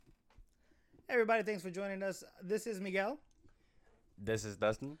Everybody, thanks for joining us. This is Miguel, This is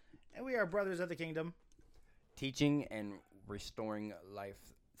Dustin, and we are Brothers of the Kingdom. teaching and restoring life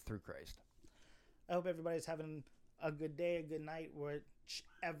through Christ. I hope everybody's having a good day, a good night,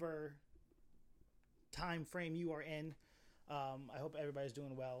 whichever time frame you are in. I hope everybody's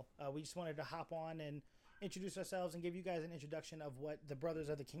doing well. We just wanted to hop on and introduce ourselves and give you guys an introduction of what the Brothers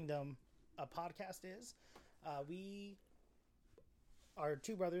of the Kingdom podcast is. We are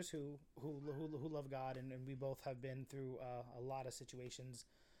two brothers who love God, and we both have been through a lot of situations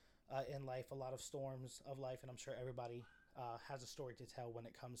in life, a lot of storms of life, and I'm sure everybody has a story to tell when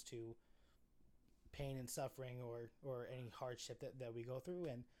it comes to pain and suffering or any hardship that we go through.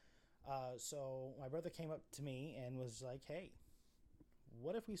 And so my brother came up to me and was like, hey,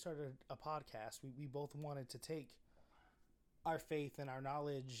 what if we started a podcast? We both wanted to take our faith and our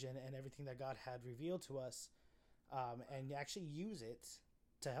knowledge and everything that God had revealed to us and actually use it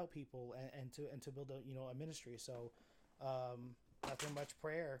to help people and to build a ministry. So nothing much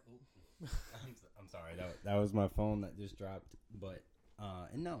prayer. I'm sorry, that was my phone that just dropped. But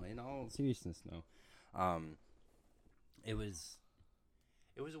no, in all seriousness, no. It was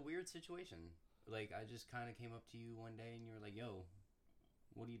a weird situation. Like, I just kind of came up to you one day and you were like, "Yo,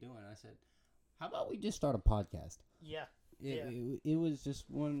 what are you doing?" I said, "How about we just start a podcast?" Yeah. It was just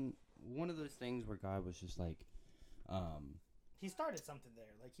one of those things where God was just like, he started something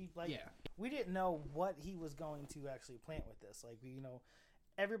there. We didn't know what he was going to actually plant with this. Like,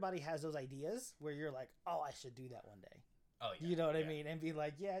 everybody has those ideas where you're like, oh, I should do that one day. Oh yeah, you know what I mean? And be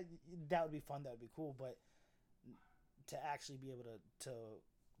like, yeah, that would be fun. That would be cool. But to actually be able to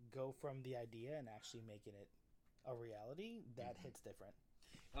go from the idea and actually making it a reality, that hits different.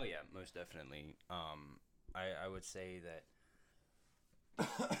 Oh yeah, most definitely. I would say that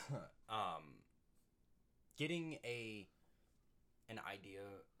getting an idea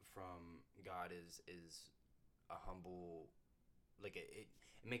from God is a humble, like it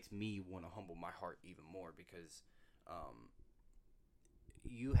makes me want to humble my heart even more, because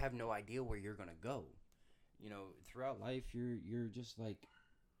you have no idea where you're gonna go. Throughout life, you're just like,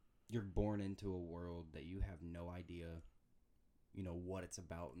 you're born into a world that you have no idea what it's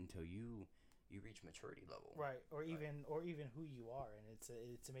about until you reach maturity level, right? Or even who you are. And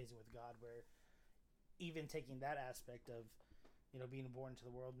it's amazing with God, where even taking that aspect of being born into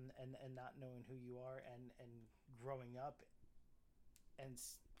the world and not knowing who you are and growing up and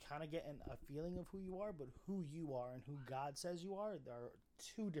kind of getting a feeling of who you are, but who you are and who God says you are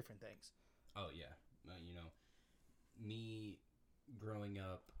two different things. Oh yeah. Me growing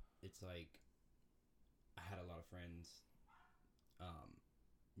up, it's like I had a lot of friends.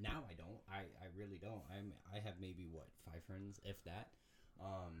 Now I don't. I really don't. I have maybe 5 friends, if that.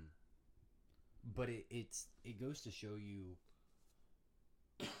 But it goes to show you,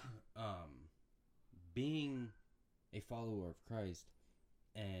 being a follower of Christ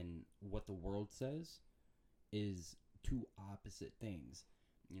and what the world says is two opposite things.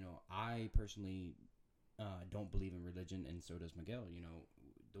 I personally don't believe in religion, and so does Miguel.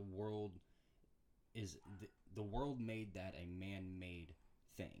 The world the world made that a man-made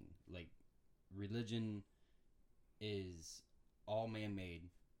thing. Like, religion is all man-made,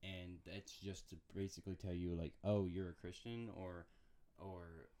 and that's just to basically tell you, like, oh, you're a Christian, or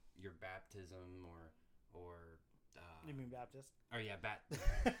your baptism, or You mean Baptist? Oh yeah,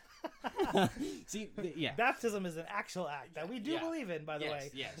 See, yeah. Baptism is an actual act that we do believe in, by the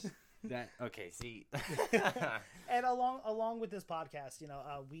way. Yes. That okay. See, and along with this podcast,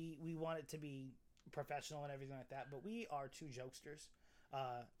 we want it to be professional and everything like that, but we are two jokesters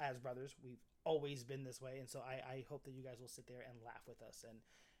as brothers. We've always been this way, and so I hope that you guys will sit there and laugh with us. And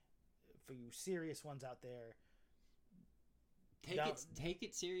for you serious ones out there, take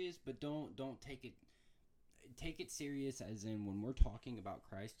it serious, but don't take it serious as in when we're talking about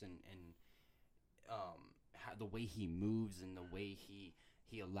Christ and how the way he moves and the way he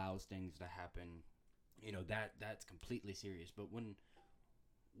allows things to happen. That's completely serious. But when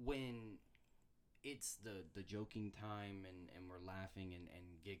it's the joking time and we're laughing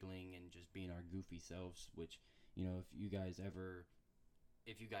and giggling and just being our goofy selves, which if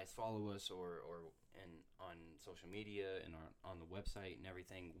you guys follow us or on social media and on the website and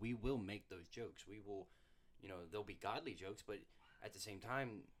everything, we will make those jokes. We will, they'll be godly jokes, but at the same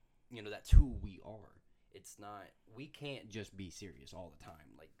time, that's who we are. It's not, we can't just be serious all the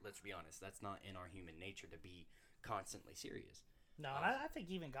time. Like, let's be honest, that's not in our human nature to be constantly serious. No, and I think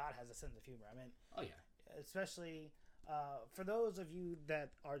even God has a sense of humor. I mean, oh yeah, especially for those of you that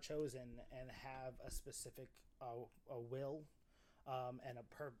are chosen and have a specific a will and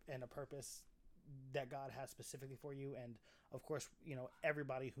a purpose that God has specifically for you. And of course,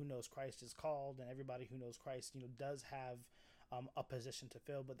 everybody who knows Christ is called, and everybody who knows Christ, does have a position to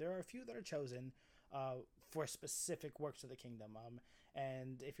fill. But there are a few that are chosen for specific works of the kingdom.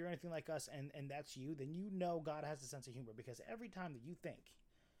 And if you're anything like us, and that's you, then God has a sense of humor, because every time that you think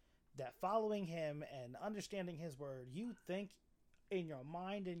that following Him and understanding His word, you think in your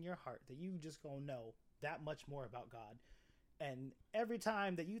mind and your heart that you just gonna know that much more about God. And every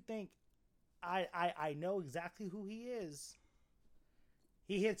time that you think I know exactly who He is,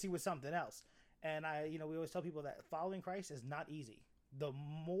 He hits you with something else. And we always tell people that following Christ is not easy. The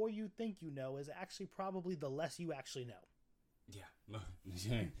more you think you know is actually probably the less you actually know. Yeah,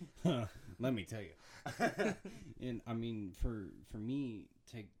 let me tell you. And I mean, for me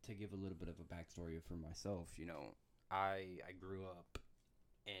to give a little bit of a backstory for myself, I grew up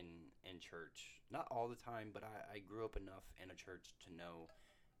in church, not all the time, but I grew up enough in a church to know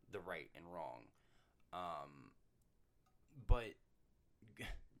the right and wrong. But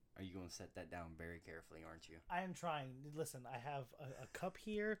are you going to set that down very carefully, aren't you? I am trying. Listen, I have a cup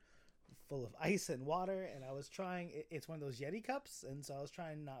here full of ice and water, and I was trying. It's one of those Yeti cups, and so I was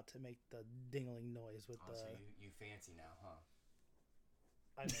trying not to make the dingling noise with the. So you fancy now, huh?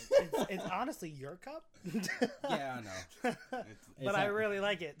 I mean, it's honestly your cup. Yeah, I know. But I really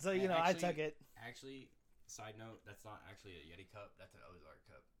like it, so actually, I took it. Actually, side note, that's not actually a Yeti cup. That's an Ozark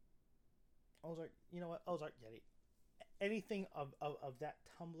cup. Ozark, you know what? Ozark Yeti. Anything of that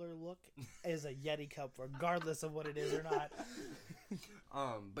tumbler look is a Yeti cup, regardless of what it is or not.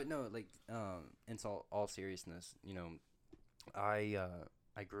 But no, in all seriousness, I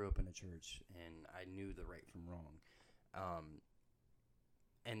grew up in a church and I knew the right from wrong.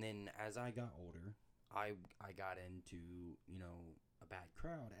 And then as I got older, I got into, a bad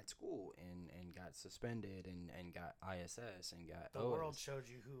crowd at school and got suspended and got ISS and got the world showed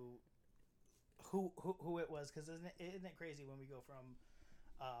you who it was, because isn't it crazy when we go from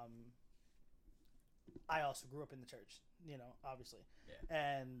I also grew up in the church, obviously. Yeah.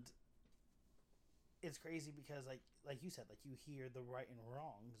 And it's crazy because like you said, you hear the right and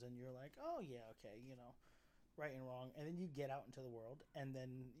wrongs and you're like, oh yeah, okay, right and wrong, and then you get out into the world, and then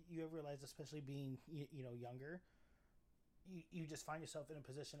you realize, especially being younger, you just find yourself in a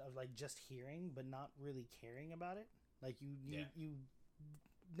position of just hearing but not really caring about it. You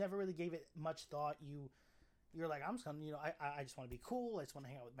never really gave it much thought. You're like, I'm just gonna, I just want to be cool. I just want to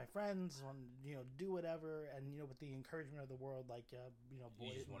hang out with my friends. I want to, do whatever. And with the encouragement of the world,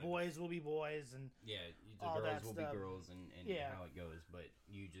 boys will be boys, and the girls will be girls, and how it goes. But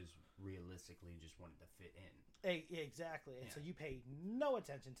you just realistically just wanted to fit in. Exactly. And so you pay no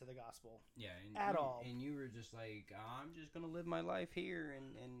attention to the gospel. Yeah, at all. And you were just like, I'm just gonna live my life here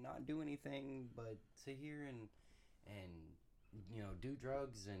and not do anything but sit here and do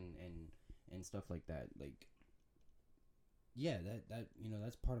drugs and stuff like that.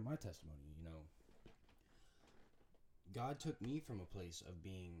 That's part of my testimony. God took me from a place of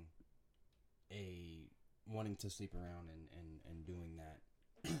being wanting to sleep around and doing that,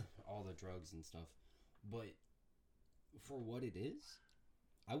 all the drugs and stuff. But for what it is,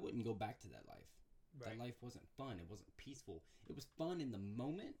 I wouldn't go back to that life. Right. That life wasn't fun. It wasn't peaceful. It was fun in the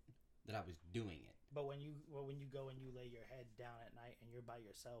moment that I was doing it. But when you go and you lay your head down at night and you're by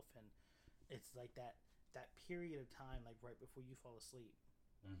yourself, and it's like that period of time, right before you fall asleep,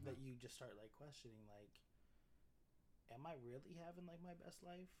 mm-hmm. that you just start questioning, am I really having my best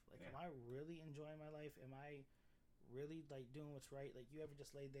life? Am I really enjoying my life? Am I really doing what's right? You ever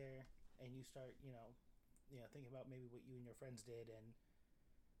just laid there and you start thinking about maybe what you and your friends did, and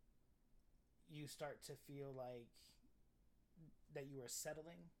you start to feel that you were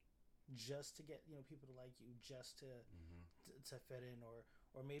settling just to get people to like you, just to mm-hmm. to fit in, or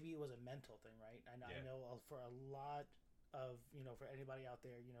maybe it was a mental thing, right? I know for a lot of for anybody out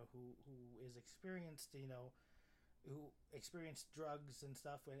there who is experienced, who experienced drugs and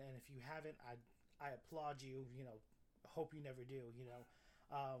stuff, and if you haven't, I applaud you. Hope you never do.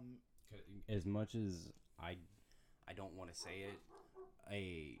 As much as I don't want to say it,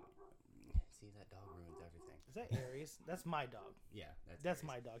 see, that dog ruins everything. Is that Aries? That's my dog. Yeah, that's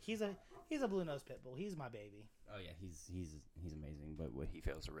my dog. He's a blue nose pit bull. He's my baby. Oh yeah, he's amazing. But what he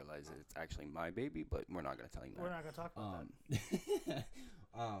fails to realize is it's actually my baby. But we're not gonna tell him that. We're not gonna talk about that.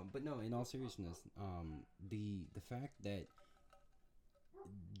 But no, in all seriousness, the fact that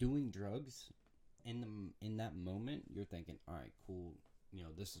doing drugs in that moment, you're thinking, all right, cool.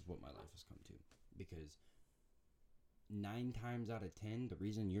 This is what my life has come to, because 9 times out of 10, the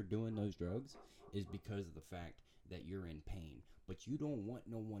reason you're doing those drugs is because of the fact that you're in pain. But you don't want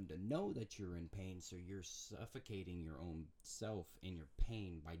no one to know that you're in pain, so you're suffocating your own self in your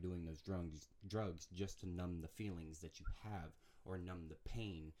pain by doing those drugs just to numb the feelings that you have, or numb the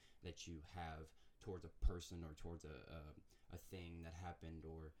pain that you have towards a person or towards a thing that happened,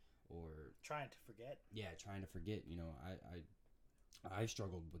 or trying to forget. Yeah, trying to forget. You know, I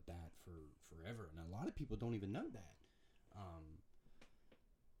struggled with that for forever, and a lot of people don't even know that.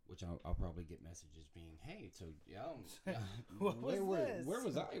 Which I'll probably get messages being, "Hey, so where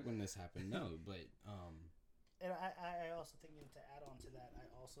was I when this happened?" No, but and I also think, to add on to that, I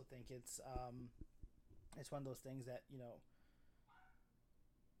also think it's one of those things that,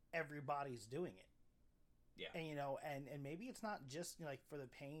 everybody's doing it. Yeah. And and maybe it's not just, like, for the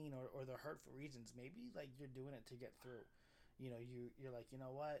pain or the hurtful reasons. Maybe, like, you're doing it to get through. You're like, you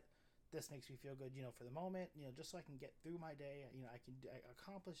know what? This makes me feel good, for the moment, just so I can get through my day. I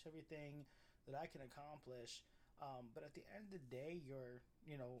accomplish everything that I can accomplish. But at the end of the day,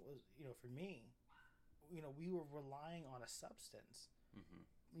 for me, we were relying on a substance,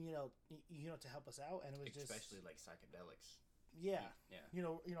 to help us out. And it was especially like psychedelics. Yeah. Yeah.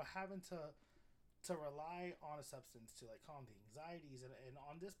 Having to rely on a substance to, like, calm the anxieties. And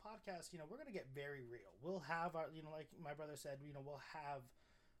on this podcast, we're going to get very real. We'll have our, like my brother said, we'll have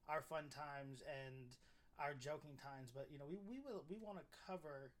our fun times and our joking times, but we want to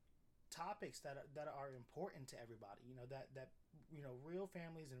cover topics that are important to everybody, that real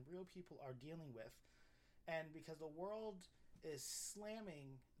families and real people are dealing with. And because the world is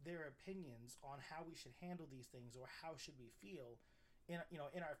slamming their opinions on how we should handle these things, or how should we feel in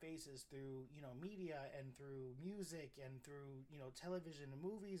our faces through media and through music and through television and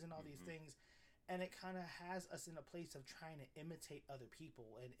movies and all these things. And it kind of has us in a place of trying to imitate other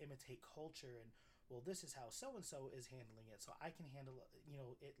people and imitate culture. And, well, this is how so-and-so is handling it, so I can handle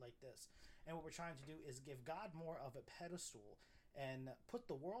it like this. And what we're trying to do is give God more of a pedestal and put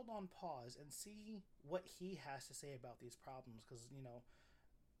the world on pause and see what he has to say about these problems. Because,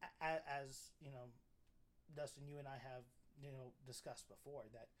 as Dustin, you and I have, discussed before,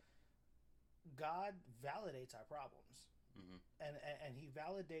 that God validates our problems. Mm-hmm. And he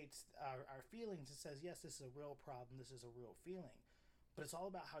validates our feelings and says, yes, this is a real problem, this is a real feeling. But it's all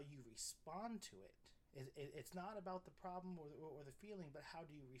about how you respond to it. It's not about the problem or the feeling, but how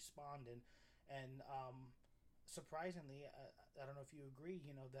do you respond. And surprisingly, I don't know if you agree,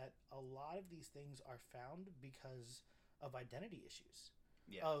 that a lot of these things are found because of identity issues.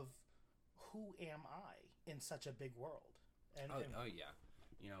 Yeah. Of who am I in such a big world. Oh yeah.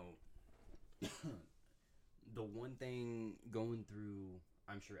 The one thing going through,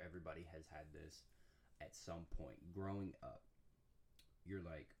 I'm sure everybody has had this at some point growing up. You're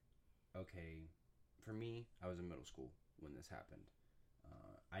like, okay, for me, I was in middle school when this happened.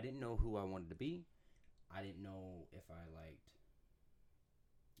 I didn't know who I wanted to be. I didn't know if I liked.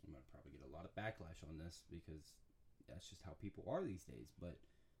 I'm going to probably get a lot of backlash on this because that's just how people are these days. But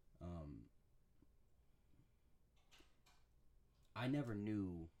I never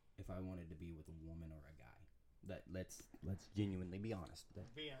knew if I wanted to be with a woman or a guy. Let's genuinely be honest.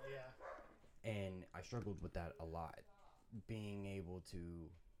 Yeah. And I struggled with that a lot. Being able to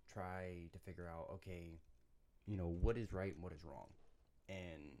try to figure out, okay, what is right and what is wrong.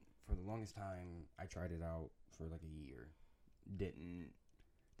 And for the longest time, I tried it out for like a year.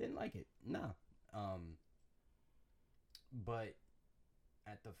 Didn't like it. Nah. But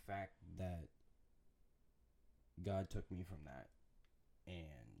at the fact that God took me from that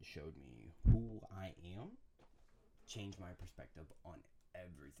and showed me who I am, changed my perspective on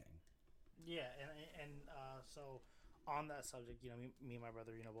everything. Yeah, and so on that subject, me and my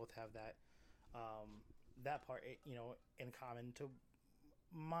brother, both have that that part, in common. To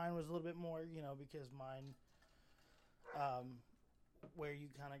mine was a little bit more, because mine, where you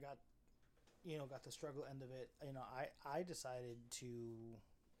kind of got the struggle end of it. I decided to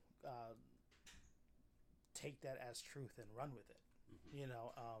take that as truth and run with it.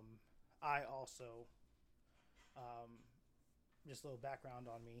 I also, just a little background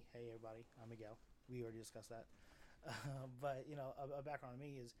on me. Hey, everybody, I'm Miguel. We already discussed that. But, a background on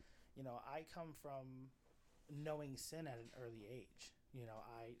me is, I come from knowing sin at an early age.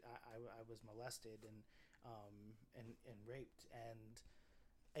 I was molested and raped, and,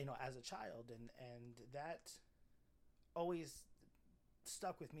 as a child, and that always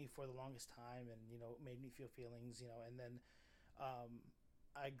stuck with me for the longest time, and, made me feel feelings, and then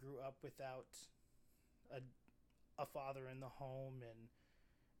I grew up without a father in the home, and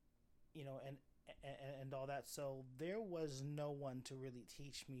and all that, so there was no one to really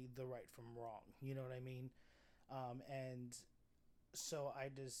teach me the right from wrong. You know what I mean? And so I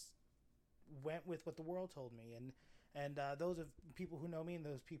just went with what the world told me, and those of people who know me and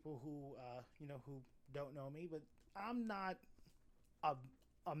those people who who don't know me, but I'm not a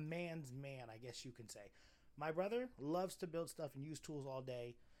a man's man, I guess you can say. My brother loves to build stuff and use tools all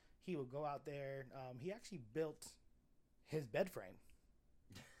day. He would go out there. He actually built his bed frame.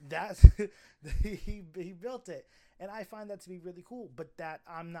 That's he built it, and I find that to be really cool. But that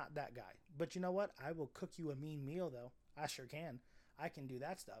I'm not that guy. But you know what? I will cook you a mean meal though. I sure can. I can do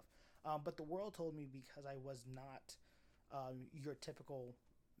that stuff. But the world told me because I was not your typical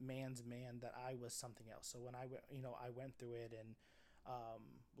man's man that I was something else. So when I went through it and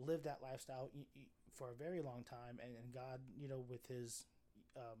lived that lifestyle for a very long time, and God, with His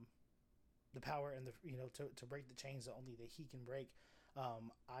the power and the to break the chains that only that He can break.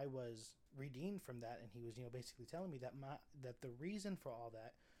 I was redeemed from that, and He was basically telling me that the reason for all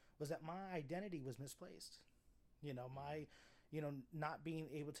that was that my identity was misplaced. My not being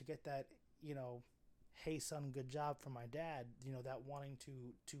able to get that hey son, good job from my dad. That wanting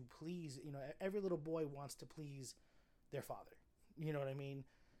to please. Every little boy wants to please their father. You know what I mean?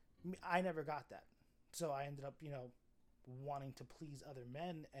 I never got that, so I ended up wanting to please other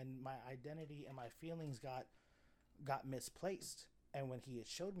men, and my identity and my feelings got misplaced. And when He had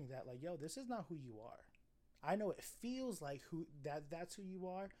showed me that, like, yo, this is not who you are. I know it feels like that's who you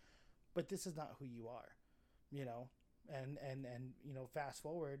are, but this is not who you are. And fast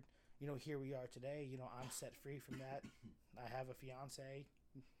forward, here we are today. I'm set free from that. I have a fiance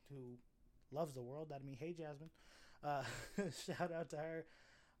who loves the world out of me. Hey, Jasmine. Shout out to her.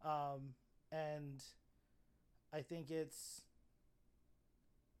 And I think it's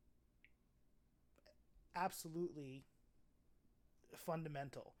absolutely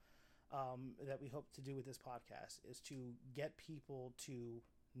fundamental that we hope to do with this podcast is to get people to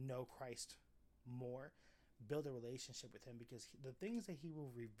know Christ more, build a relationship with Him, because the things that He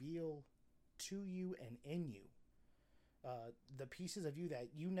will reveal to you and in you, the pieces of you that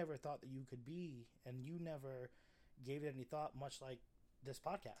you never thought that you could be, and you never gave it any thought, much like this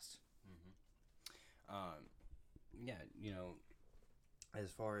podcast. As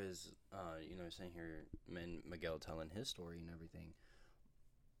far as saying here, Miguel telling his story and everything,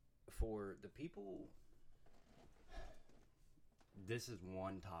 for the people, this is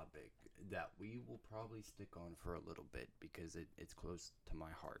one topic that we will probably stick on for a little bit because it's close to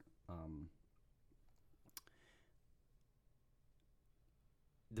my heart.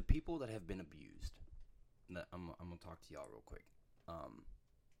 The people that have been abused, I'm gonna talk to y'all real quick.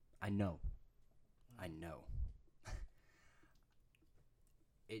 I know.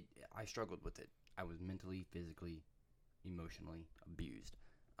 I struggled with it. I was mentally, physically, emotionally abused.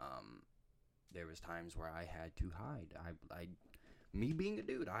 There was times where I had to hide. Me being a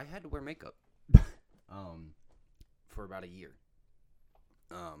dude, I had to wear makeup for about a year.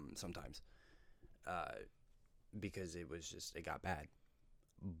 Sometimes, because it got bad.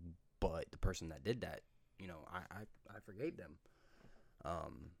 But the person that did that, I forgave them.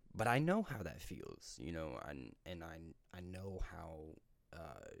 But I know how that feels, and I know how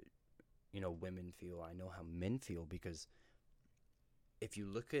women feel. I know how men feel, because if you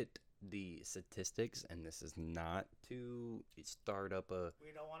look at the statistics, and this is not to start up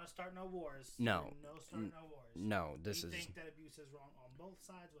we don't want to start no wars. No. No wars. No, we think that abuse is wrong on both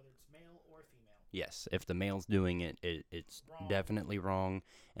sides, whether it's male or female. Yes, if the male's doing it, it's wrong. Definitely wrong,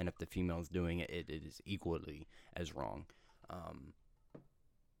 and if the female's doing it, it is equally as wrong.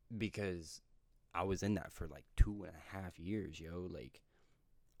 Because I was in that for like 2.5 years, yo. Like,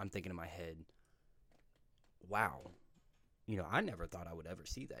 I'm thinking in my head, wow, I never thought I would ever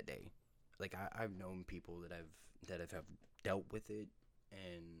see that day. Like, I've known people that have dealt with it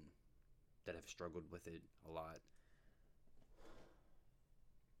and that have struggled with it a lot.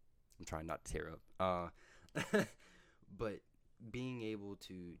 I'm trying not to tear up. But being able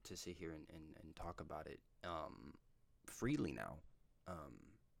to sit here and talk about it freely now.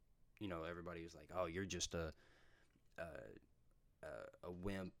 Everybody was like, "Oh, you're just a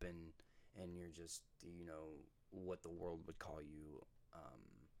wimp, and you're just what the world would call you,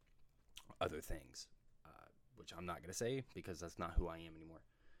 other things," which I'm not gonna say because that's not who I am anymore.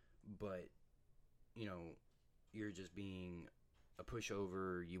 But you're just being a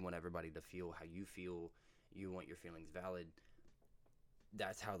pushover. You want everybody to feel how you feel. You want your feelings valid.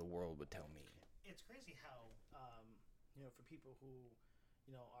 That's how the world would tell me. It's crazy how for people who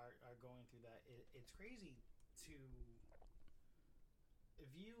are going through that, it's crazy to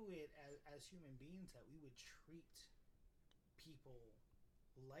view it as human beings, that we would treat people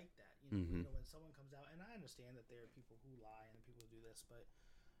like that. When someone comes out, and I understand that there are people who lie and people who do this, but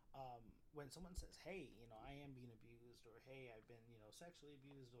when someone says, "Hey, I am being abused," or "Hey, I've been, sexually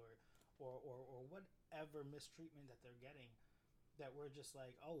abused," or whatever mistreatment that they're getting, that we're just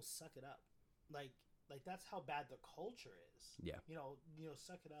like, "Oh, suck it up," like that's how bad the culture is. Yeah.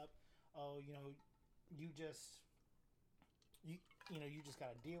 Suck it up. Oh, you just you just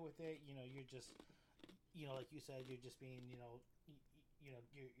gotta deal with it. You're just like you said, you're just being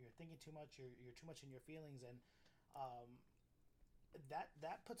you're thinking too much. You're too much in your feelings, and um,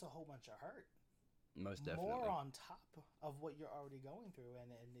 that puts a whole bunch of hurt Most definitely. more on top of what you're already going through,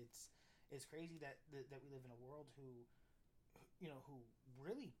 and it's crazy that we live in a world who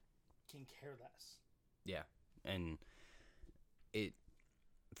really can care less. Yeah, and it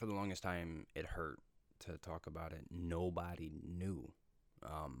for the longest time it hurt to talk about it. Nobody knew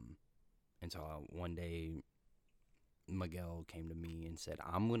until one day Miguel came to me and said,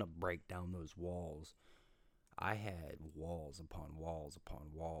 "I'm gonna break down those walls." I had walls upon walls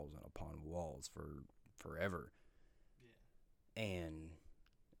upon walls and upon walls for forever. Yeah. And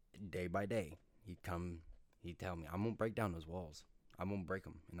day by day, he'd tell me, "I'm gonna break down those walls. I'm gonna break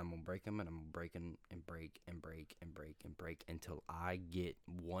them, and I'm gonna break them, and I'm gonna break them, and break and break and break and break until I get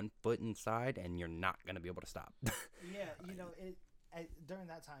one foot inside, and you're not gonna be able to stop." Yeah, during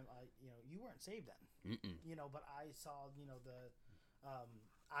that time, you weren't saved then. Mm-mm. But I saw,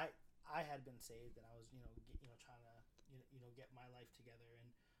 I had been saved, and I was, trying to, get my life together.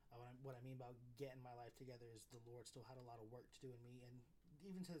 And what I mean about getting my life together is the Lord still had a lot of work to do in me, and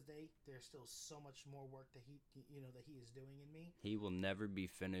even to this day, there's still so much more work that he is doing in me. He will never be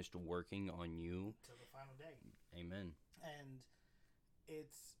finished working on you till the final day. Amen. And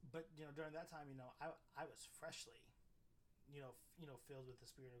but during that time, I was freshly, filled with the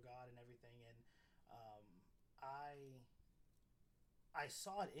Spirit of God and everything, and I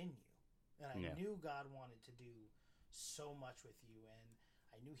saw it in you, and I knew God wanted to do so much with you, and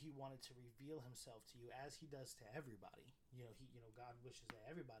I knew He wanted to reveal Himself to you as He does to everybody. God wishes that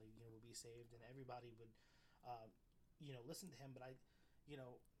everybody would be saved, and everybody would listen to Him. But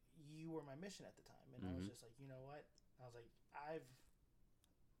you were my mission at the time, and I was just like, you know what? I was like,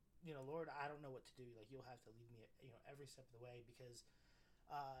 Lord, I don't know what to do. Like, you'll have to lead me, every step of the way, because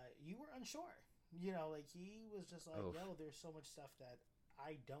you were unsure. Like, He was just like, Oof. yo, there's so much stuff that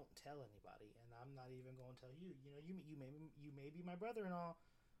I don't tell anybody, and I'm not even going to tell you. You may be my brother-in-law,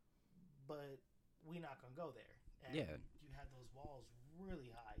 but we're not going to go there. And Yeah. you had those walls really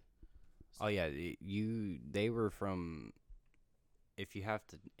high. So, oh yeah, they were from. If you have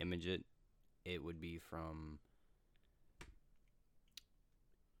to image it, it would be from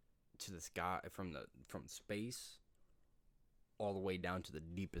to the sky, from space, all the way down to the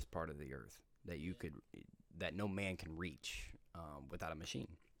deepest part of the earth that no man can reach without a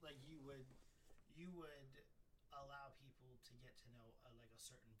machine. Like you would allow people to get to know like a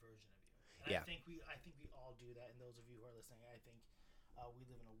certain version of you. And yeah. I think we all do that. And those of you who are listening, I think we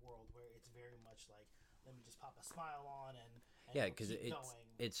live in a world where it's very much like, let me just pop a smile on and yeah, because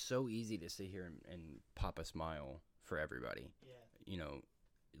it's so easy to sit here and pop a smile for everybody. Yeah.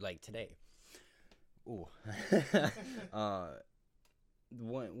 Like today. Ooh.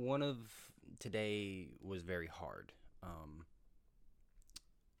 One of today was very hard.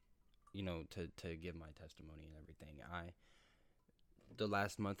 To give my testimony and everything. The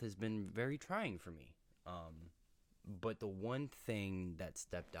last month has been very trying for me. But the one thing that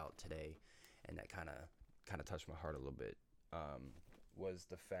stepped out today, and that kind of touched my heart a little bit, was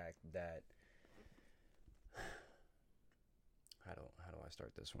the fact that how do I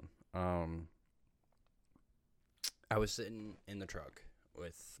start this one? I was sitting in the truck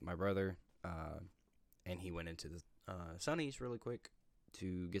with my brother, and he went into the Sonny's really quick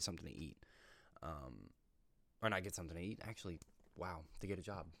to get something to eat. Or not get something to eat, actually, to get a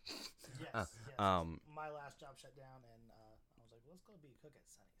job. Yes. My last job shut down, and I was like, let's go be a cook at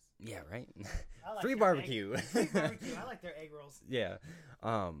Sonny's. Yeah, right? Like Free barbecue. Free barbecue. I like their egg rolls. Yeah.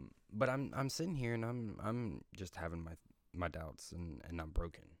 But I'm sitting here, and I'm just having my doubts, and I'm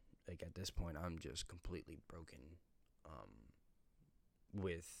broken. Like, at this point, I'm just completely broken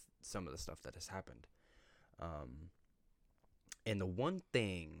with some of the stuff that has happened. And the one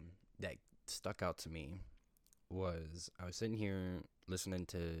thing that stuck out to me was I was sitting here listening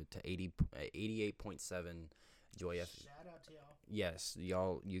to 88.7 Joy FM. Shout out to y'all. Yes,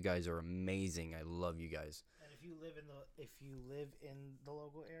 you guys are amazing. I love you guys. And if you live in the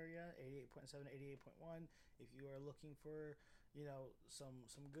local area, 88.7, 88.1, if you are looking for,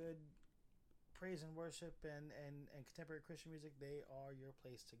 some good praise and worship and contemporary Christian music, they are your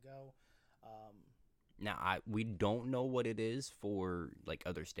place to go. Now we don't know what it is for like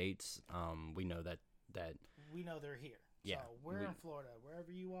other states. We know that we know they're here. Yeah, so we're in Florida.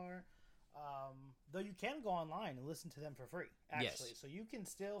 Wherever you are, Though you can go online and listen to them for free, actually. Yes. So you can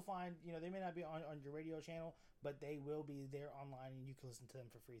still find, they may not be on your radio channel, but they will be there online, and you can listen to them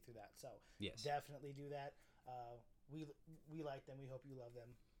for free through that. So Yes. definitely do that. We like them. We hope you love them.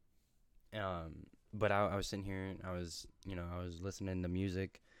 But I was sitting here and I was listening to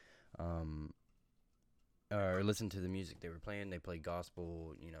music, or listen to the music they were playing. They play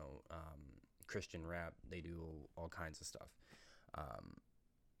gospel, Christian rap. They do all kinds of stuff.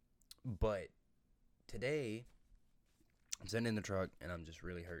 But today, I'm sitting in the truck and I'm just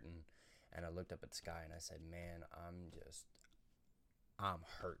really hurting. And I looked up at the sky and I said, man, I'm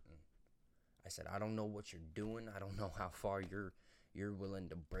hurting. I said, I don't know what you're doing. I don't know how far you're willing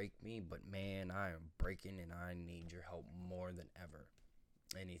to break me, but man, I am breaking and I need your help more than ever.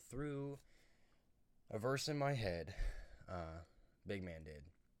 And he threw a verse in my head. Big man did.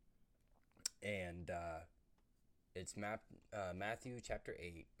 And it's Matthew chapter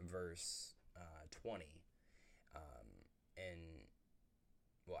 8, verse 20. And,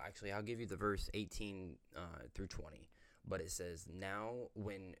 well, actually, I'll give you the verse 18 through 20. But it says, now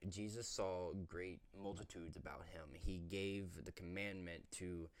when Jesus saw great multitudes about him, he gave the commandment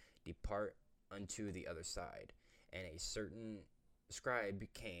to depart unto the other side. And a certain scribe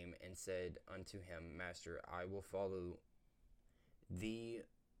came and said unto him, Master, I will follow thee.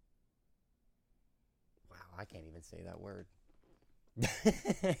 Wow, I can't even say that word.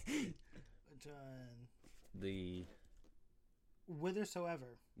 The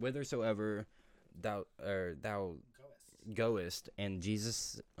whithersoever thou goest. And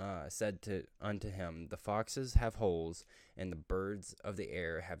Jesus said unto him, the foxes have holes, and the birds of the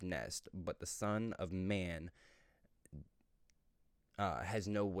air have nests, but the Son of Man has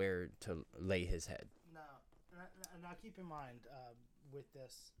nowhere to lay his head. Now keep in mind, with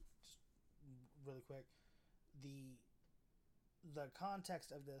this, just really quick, the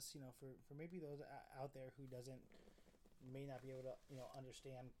context of this, for maybe those out there who may not be able to,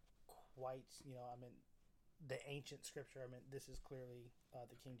 understand quite, the ancient scripture. This is clearly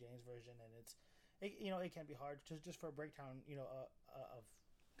the King James version, and it can be hard just for a breakdown, of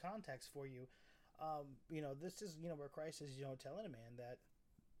context for you. This is, where Christ is, telling a man that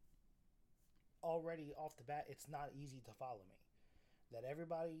already off the bat, it's not easy to follow me. That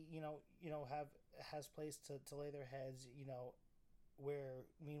everybody, has place to lay their heads, where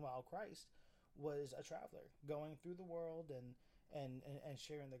meanwhile Christ was a traveler going through the world and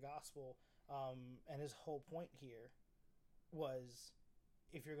sharing the gospel. And his whole point here was,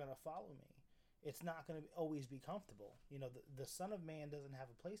 if you're going to follow me, it's not going to always be comfortable. The Son of Man doesn't have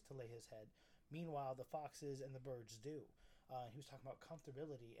a place to lay his head. Meanwhile, the foxes and the birds do. He was talking about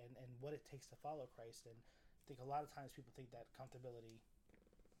comfortability and what it takes to follow Christ. And I think a lot of times people think that comfortability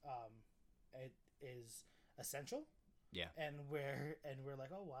it is essential. Yeah. And we're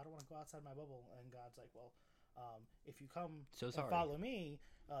like, oh, well, I don't want to go outside my bubble. And God's like, well, if you come and follow me,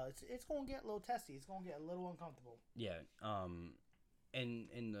 it's going to get a little testy. It's going to get a little uncomfortable. Yeah.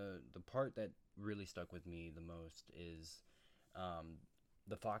 And the part that really stuck with me the most is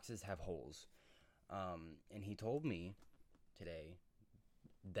the foxes have holes. And he told me today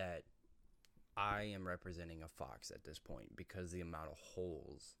that I am representing a fox at this point because the amount of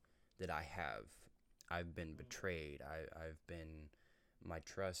holes that I have. I've been betrayed. My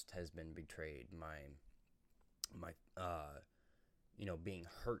trust has been betrayed. My being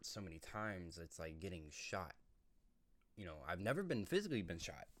hurt so many times, it's like getting shot. I've never been physically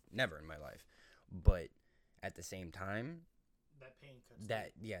shot, never in my life, but at the same time, that pain cuts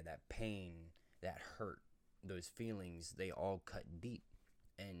that pain, that hurt, those feelings, they all cut deep.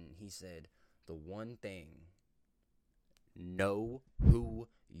 And he said, the one thing, know who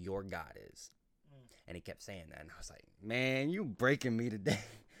your God is. And he kept saying that, and I was like, man, you breaking me today.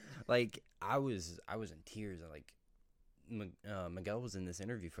 Like, I was in tears. Like, Miguel was in this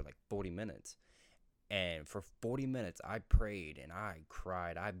interview for like 40 minutes. And for 40 minutes, I prayed and I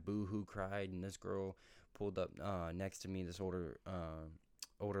cried. I boo-hoo cried. And this girl pulled up next to me, this older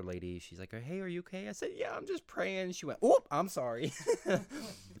lady. She's like, hey, are you okay? I said, yeah, I'm just praying. She went, oop, I'm sorry. I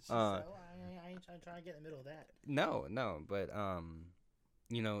ain't trying to get in the middle of that. No, but,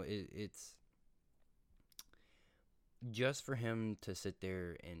 it's just for him to sit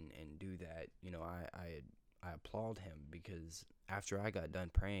there and do that. I applaud him, because after I got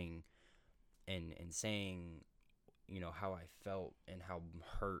done praying and saying, how I felt and how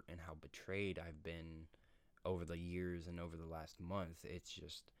hurt and how betrayed I've been over the years and over the last month, it's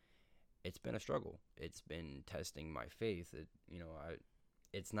been a struggle. It's been testing my faith.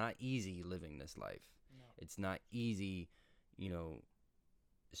 It's not easy living this life. No. It's not easy,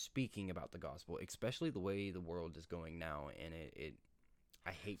 speaking about the gospel, especially the way the world is going now. And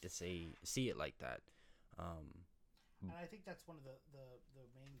I hate to see it like that. And I think that's one of the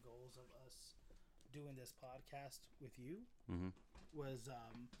main goals of us doing this podcast with you Mm-hmm. was,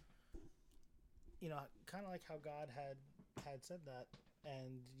 kind of like how God had said that,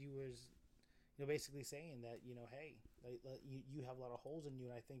 and you was, basically saying that, hey, you have a lot of holes in you,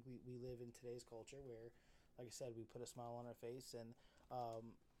 and I think we live in today's culture where, like I said, we put a smile on our face, and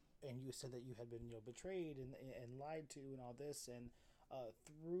you said that you had been, betrayed and lied to and all this, and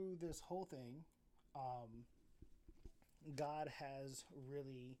through this whole thing, God has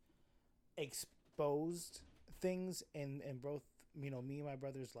really exposed things in both, me and my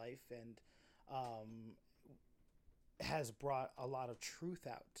brother's life, and has brought a lot of truth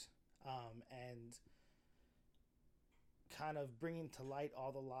out, and kind of bringing to light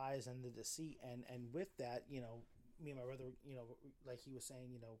all the lies and the deceit, and with that, me and my brother, like he was saying,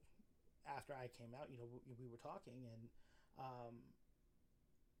 after I came out, we were talking, and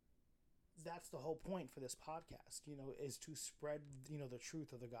that's the whole point for this podcast, is to spread, the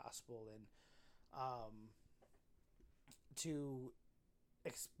truth of the gospel, and to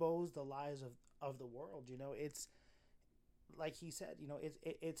expose the lies of the world. It's like he said,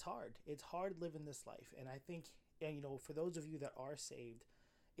 it's hard. It's hard living this life. And I think, and, for those of you that are saved,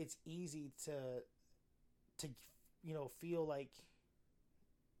 it's easy to feel like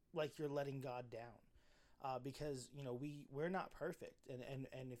you're letting God down. Because, we're not perfect. And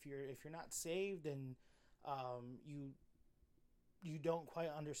if you're not saved, and you don't quite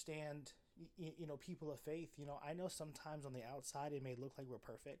understand, people of faith, I know sometimes on the outside it may look like we're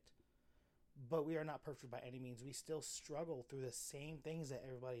perfect, but we are not perfect by any means. We still struggle through the same things that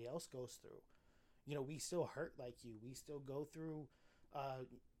everybody else goes through. We still hurt like you. We still go through,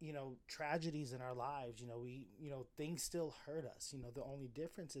 tragedies in our lives. Things still hurt us. The only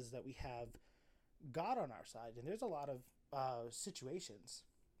difference is that we have God on our side. And there's a lot of situations.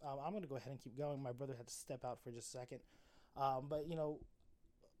 I'm going to go ahead and keep going. My brother had to step out for just a second. But,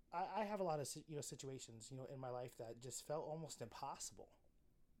 I have a lot of, situations, in my life that just felt almost impossible.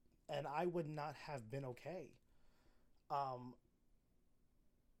 And I would not have been okay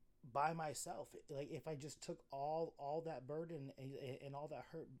by myself. Like, if I just took all that burden and all that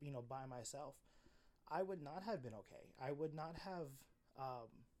hurt, by myself, I would not have been okay. I would not have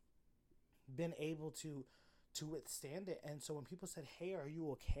been able to withstand it. And so when people said, hey, are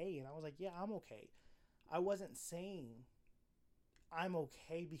you okay? And I was like, yeah, I'm okay. I wasn't saying I'm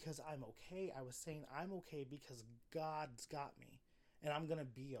okay because I'm okay. I was saying I'm okay because God's got me, and I'm going to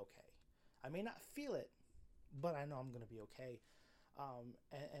be okay. I may not feel it, but I know I'm going to be okay.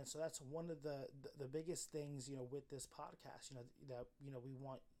 And so that's one of the biggest things, with this podcast, that, we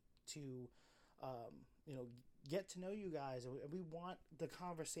want to, get to know you guys. And we want the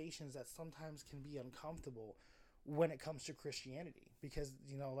conversations that sometimes can be uncomfortable when it comes to Christianity, because,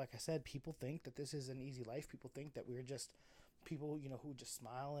 like I said, people think that this is an easy life. People think that we're just people, who just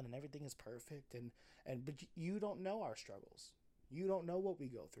smiling and everything is perfect. But you don't know our struggles. You don't know what we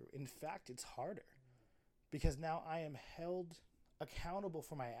go through. In fact, it's harder because now I am held accountable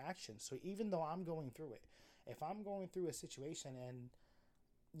for my actions. So even though I'm going through it, if I'm going through a situation and,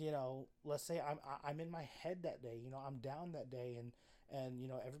 let's say I'm in my head that day, I'm down that day, and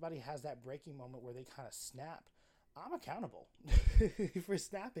everybody has that breaking moment where they kind of snap. I'm accountable for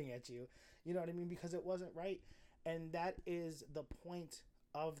snapping at you. You know what I mean? Because it wasn't right. And that is the point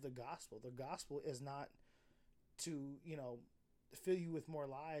of the gospel. The gospel is not to, fill you with more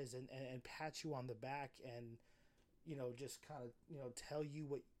lies and pat you on the back and, just kind of, tell you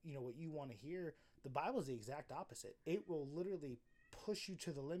what you want to hear. The Bible is the exact opposite. It will literally push you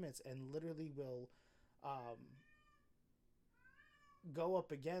to the limits and literally will go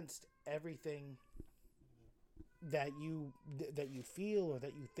up against everything that you feel or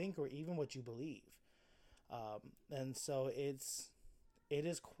that you think or even what you believe. And so it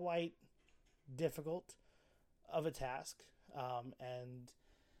is quite difficult of a task. And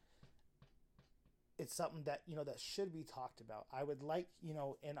it's something that, that should be talked about. I would like, in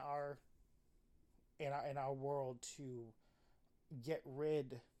our world to get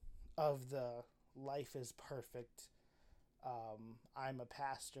rid of the life is perfect. I'm a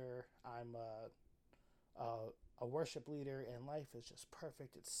pastor. I'm a worship leader, and life is just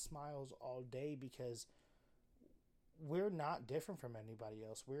perfect. It smiles all day, because we're not different from anybody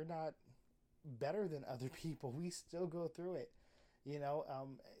else. We're not better than other people. We still go through it.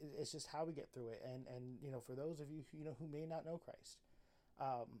 It's just how we get through it. And for those of you who may not know Christ,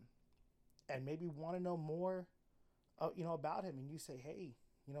 and maybe want to know more, about him, and you say, hey,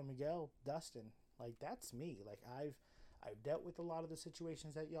 Miguel, Dustin, like, that's me. Like, I've dealt with a lot of the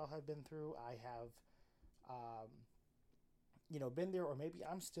situations that y'all have been through. I have, been there, or maybe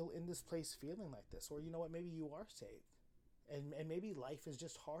I'm still in this place feeling like this, or you know what, maybe you are saved, and maybe life is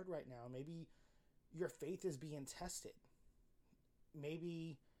just hard right now. Maybe your faith is being tested.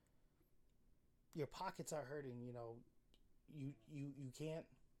 Maybe your pockets are hurting. You can't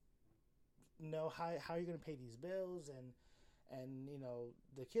know how you're gonna pay these bills, and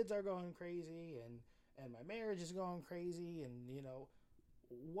the kids are going crazy, and my marriage is going crazy, and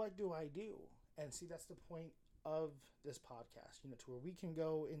what do I do? And see, that's the point of this podcast, to where we can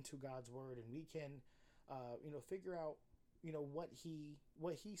go into God's word, and we can figure out what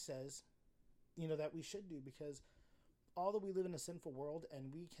he says that we should do, because although we live in a sinful world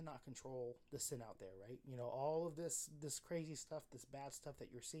and we cannot control the sin out there, right? All of this crazy stuff, this bad stuff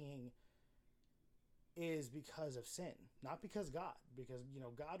that you're seeing is because of sin, not because God, because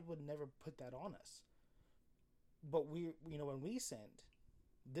God would never put that on us. But when we sinned,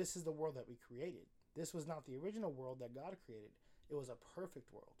 this is the world that we created. This was not the original world that God created. It was a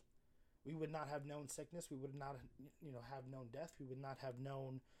perfect world. We would not have known sickness. We would not have known death. We would not have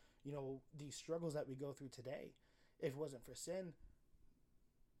known these struggles that we go through today if it wasn't for sin.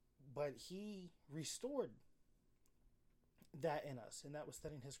 But he restored that in us, and that was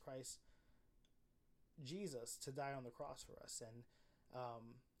sending his Christ Jesus to die on the cross for us.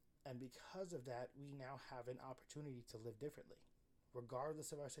 And because of that, we now have an opportunity to live differently.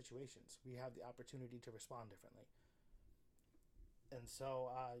 Regardless of our situations, we have the opportunity to respond differently. And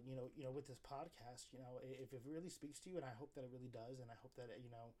so, with this podcast, if it really speaks to you, and I hope that it really does, and I hope that,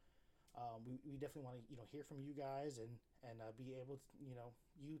 we definitely want to, hear from you guys, and be able to,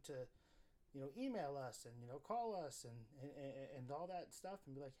 you to, email us, and, call us, and all that stuff,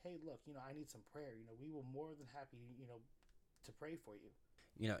 and be like, hey, look, I need some prayer. We will more than happy, to pray for you.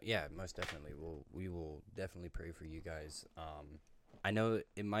 Yeah, most definitely. We will definitely pray for you guys. I know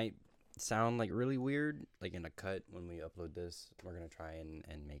it might sound like really weird, like in a cut when we upload this. We're gonna try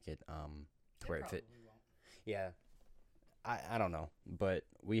and make it where it fit. Won't. Yeah, I don't know, but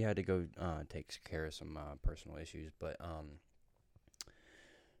we had to go take care of some personal issues. But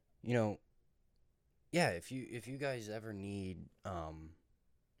yeah, if you guys ever need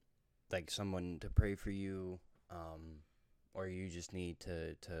like someone to pray for you, or you just need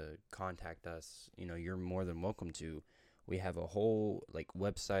to contact us, you're more than welcome to. We have a whole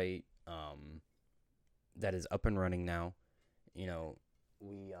website that is up and running now.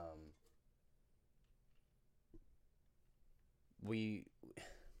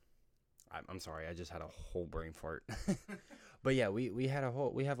 I'm sorry, I just had a whole brain fart. But yeah, we have a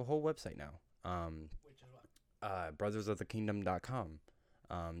whole website now. Which is what? brothersofthekingdom.com,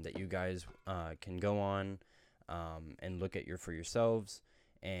 that you guys can go on and look at for yourselves,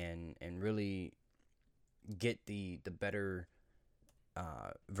 and really get the better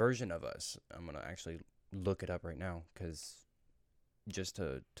version of us. I'm gonna actually look it up right now, because just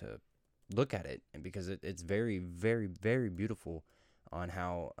to look at it, and because it's very, very, very beautiful on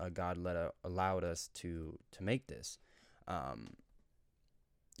how God allowed us to make this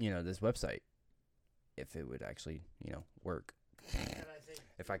this website, if it would actually work. And I think,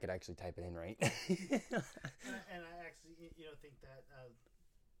 if I could actually type it in right. and I actually think that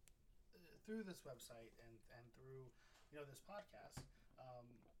through this website and through this podcast,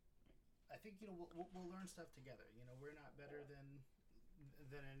 I think we'll learn stuff together. We're not better than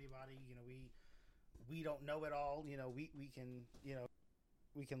anybody. We don't know it all.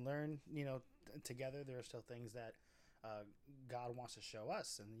 We can learn together. There are still things that God wants to show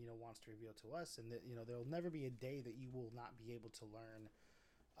us, and wants to reveal to us, and that there'll never be a day that you will not be able to learn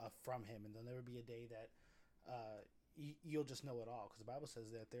from him, and there'll never be a day that you'll just know it all, because the Bible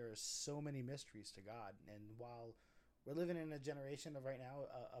says that there are so many mysteries to God. And while we're living in a generation of right now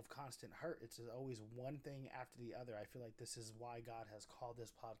of constant hurt, it's always one thing after the other. I feel like this is why God has called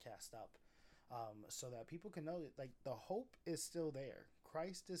this podcast up, so that people can know that the hope is still there.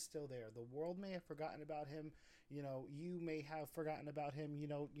 Christ is still there. The world may have forgotten about him. You may have forgotten about him.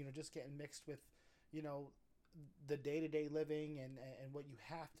 Just getting mixed with the day-to-day living and what you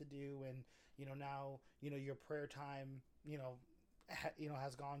have to do, and now your prayer time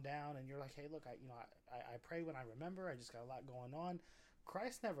has gone down, and you're like, hey, look, I pray when I remember. I just got a lot going on.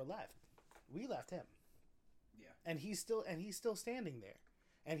 Christ never left. We left him. Yeah. And he's still standing there,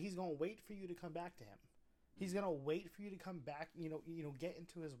 and he's going to wait for you to come back to him. He's going to wait for you to come back, get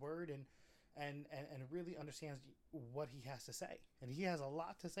into his word and really understands what he has to say. And he has a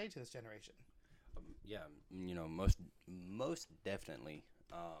lot to say to this generation. Yeah, most definitely.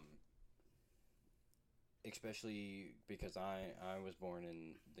 Especially because I was born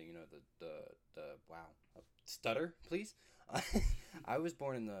in the wow, stutter please. I was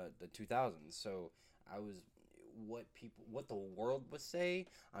born in the 2000s, so what the world would say.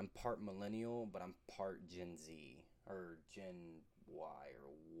 I'm part millennial, but I'm part Gen Z or Gen Y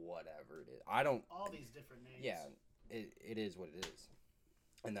or whatever it is. I don't. All these different names. Yeah, it is what it is,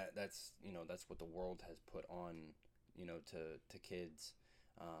 and that's that's what the world has put on to kids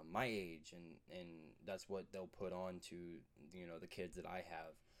my age, and that's what they'll put on to the kids that I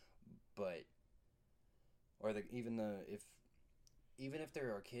have, but or even if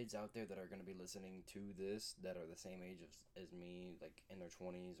there are kids out there that are going to be listening to this that are the same age as me, like in their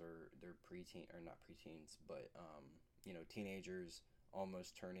 20s or they're preteen or not preteens, but teenagers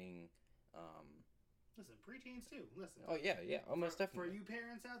almost turning. Listen, preteens too. Listen. Oh yeah, almost definitely. For you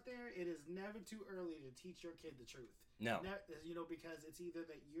parents out there, it is never too early to teach your kid the truth. No. Because it's either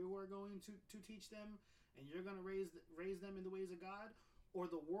that you are going to teach them and you're going to raise them in the ways of God, or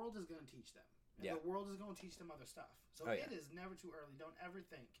the world is going to teach them. And the world is going to teach them other stuff. So it is never too early. Don't ever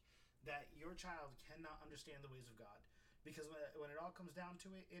think that your child cannot understand the ways of God. Because when it all comes down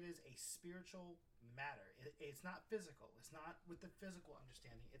to it, it is a spiritual matter. It's not physical. It's not with the physical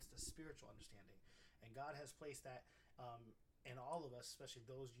understanding. It's the spiritual understanding. And God has placed that in all of us, especially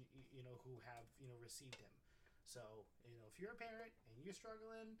those who have received Him. So if you're a parent and you're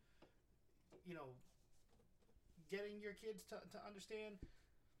struggling, getting your kids to understand,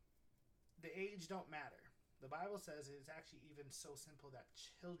 the age don't matter. The Bible says it's actually even so simple that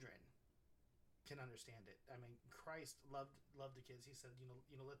children can understand it. I mean, Christ loved the kids. He said,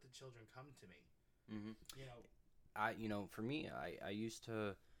 let the children come to me. Mm-hmm. For me, I used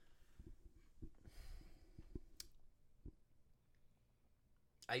to.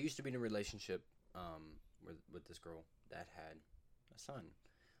 I used to be in a relationship with this girl that had a son,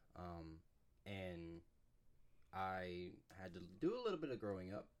 and I had to do a little bit of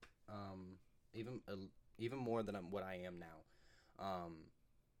growing up, even more than what I am now.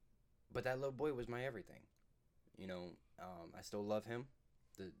 But that little boy was my everything. I still love him,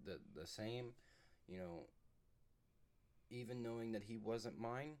 the same. Even knowing that he wasn't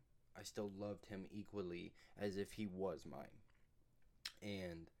mine, I still loved him equally as if he was mine.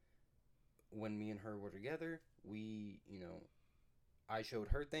 And when me and her were together, we, I showed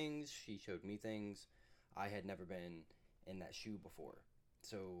her things, she showed me things. I had never been in that shoe before.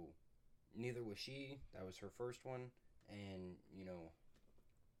 So neither was she. That was her first one. And,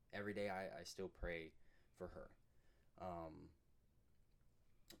 every day I still pray for her.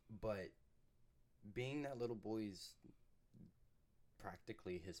 But being that little boy's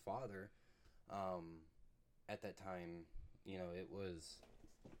practically his father, at that time, it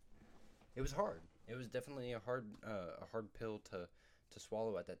was hard. It was definitely a hard pill to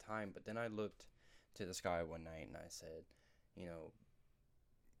swallow at that time. But then I looked to the sky one night and I said,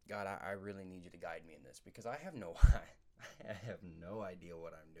 God, I really need you to guide me in this, because I have no idea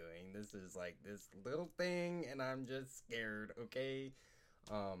what I'm doing. This is like this little thing and I'm just scared, okay?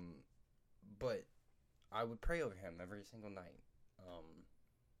 But I would pray over him every single night.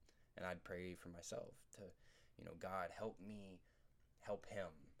 And I'd pray for myself to, God, help me help him,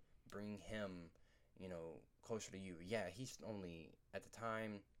 bring him, closer to you. Yeah, he's only, at the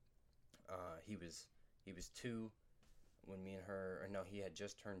time, he was 2 when me and her, or no, he had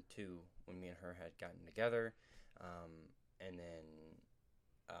just turned 2 when me and her had gotten together. And then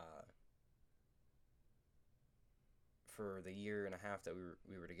for the year and a half that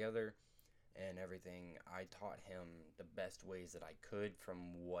we were together and everything, I taught him the best ways that I could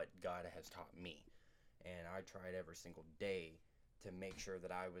from what God has taught me. And I tried every single day to make sure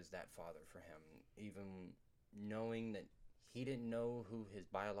that I was that father for him, even knowing that he didn't know who his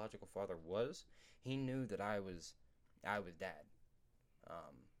biological father was. He knew that I was dad.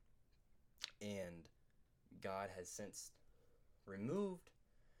 And God has since removed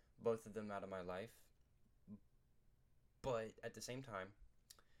both of them out of my life. But at the same time,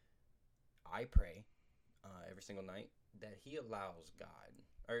 I pray every single night that he allows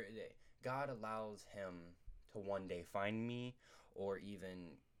God allows him to one day find me, or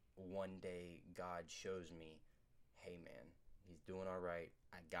even one day God shows me, hey man, he's doing all right,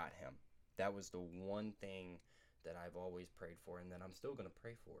 I got him. That was the one thing that I've always prayed for, and that I'm still going to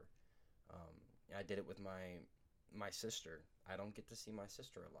pray for. I did it with my sister. I don't get to see my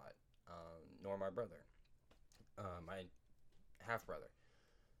sister a lot, nor my brother, my half-brother.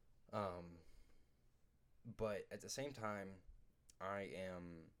 But at the same time,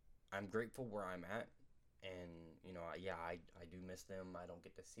 I'm grateful where I'm at, and I do miss them. I don't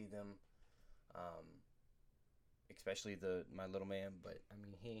get to see them, especially my little man. But I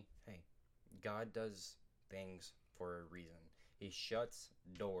mean, hey, God does things for a reason. He shuts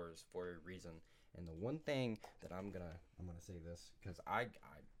doors for a reason. And the one thing that I'm gonna say this, because I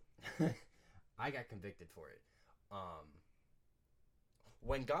I got convicted for it.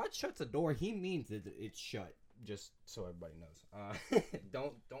 When God shuts a door, He means that it's shut. Just so everybody knows.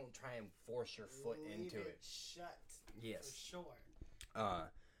 Don't try and force your foot into it. Shut. Yes. For sure.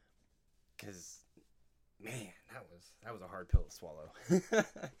 Because, man, that was a hard pill to swallow. And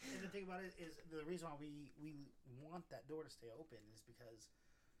the thing about it is, the reason why we want that door to stay open is because,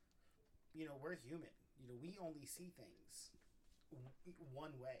 we're human. We only see things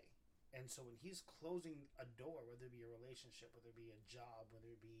one way. And so when He's closing a door, whether it be a relationship, whether it be a job, whether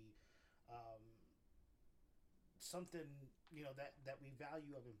it be something, that we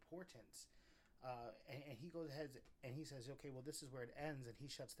value of importance, and He goes ahead and He says, okay, well, this is where it ends, and He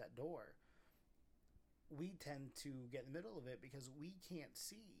shuts that door, we tend to get in the middle of it because we can't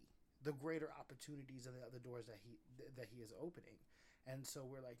see the greater opportunities of the other doors that he is opening. And so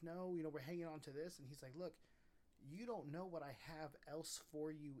we're like, no, we're hanging on to this. And He's like, look, you don't know what I have else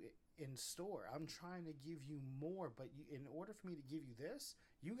for you in store. I'm trying to give you more, but in order for me to give you this,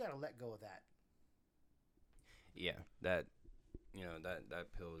 you got to let go of that. Yeah, that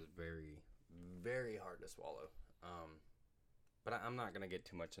pill is very, very hard to swallow. But I'm not gonna get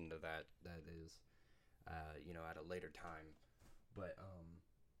too much into that. That is, at a later time. But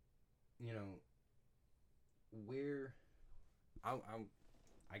where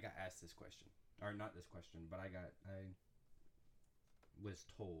I got asked this question, or not this question, but I was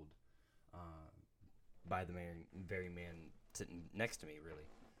told by the very man sitting next to me, really.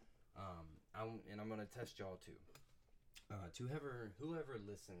 I'm gonna test y'all too. To whoever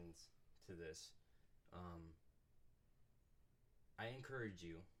listens to this, I encourage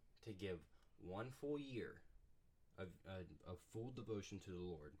you to give 1 full year of full devotion to the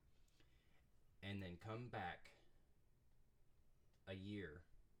Lord, and then come back a year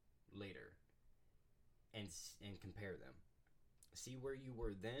later and compare them. See where you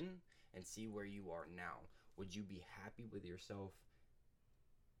were then and see where you are now. Would you be happy with yourself,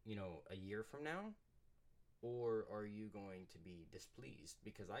 a year from now? Or are you going to be displeased?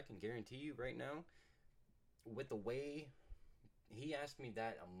 Because I can guarantee you right now, with the way He asked me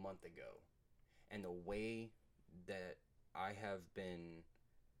that a month ago, and the way that I have been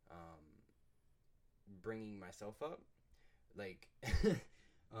bringing myself up, like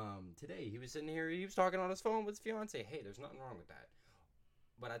today he was sitting here, he was talking on his phone with his fiance. Hey, there's nothing wrong with that.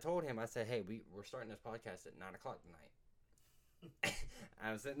 But I told him, I said, hey, we're starting this podcast at 9 o'clock tonight.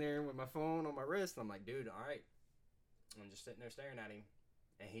 I was sitting there with my phone on my wrist. I'm like, dude, all right. I'm just sitting there staring at him,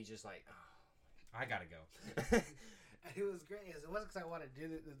 and he's just like, oh, I gotta go. It was great. It wasn't because I wanted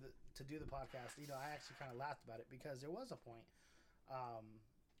to do the podcast. I actually kind of laughed about it because there was a point.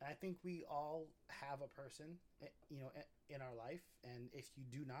 I think we all have a person, in our life, and if you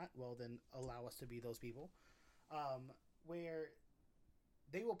do not, well, then allow us to be those people, where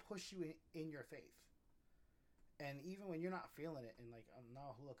they will push you in your faith. And even when you're not feeling it, and like, oh,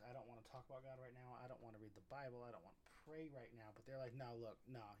 no, look, I don't want to talk about God right now. I don't want to read the Bible. I don't want to pray right now. But they're like, no, look,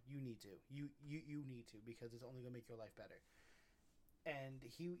 no, you need to. You need to, because it's only going to make your life better. And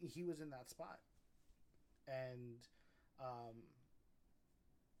he was in that spot. And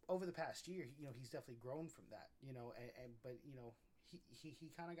over the past year, he's definitely grown from that. But he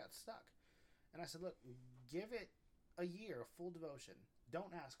kind of got stuck. And I said, look, give it a year of full devotion.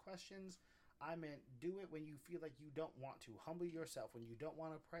 Don't ask questions. I meant do it when you feel like you don't want to. Humble yourself. When you don't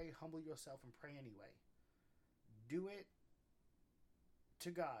want to pray, humble yourself and pray anyway. Do it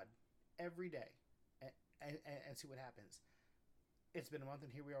to God every day and see what happens. It's been a month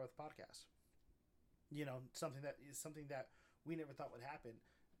and here we are with the podcast. Something that we never thought would happen.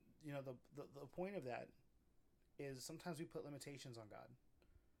 The point of that is sometimes we put limitations on God.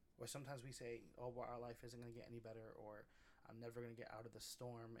 Or sometimes we say, oh, well, our life isn't going to get any better, or I'm never going to get out of the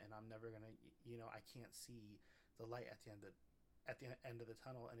storm, and I'm never going to, I can't see the light at the end of the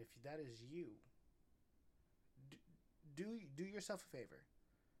tunnel. And if that is you, do yourself a favor.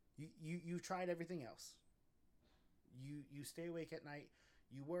 You've tried everything else. You stay awake at night.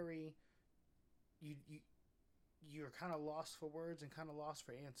 You worry. You're kind of lost for words and kind of lost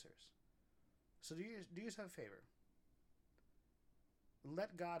for answers. So do yourself a favor.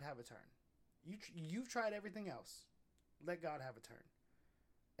 Let God have a turn. You've tried everything else. Let God have a turn.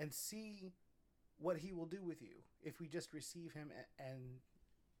 And see what He will do with you if we just receive Him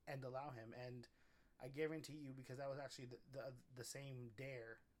and allow Him. And I guarantee you, because that was actually the same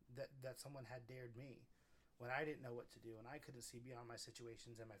dare that someone had dared me when I didn't know what to do and I couldn't see beyond my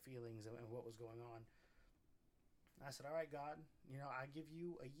situations and my feelings and what was going on. I said, all right, God, I give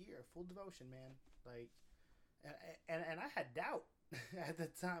you a year, full devotion, man. Like, and I had doubt at the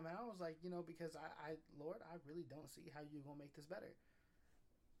time. And I was like, because Lord, I really don't see how you're going to make this better.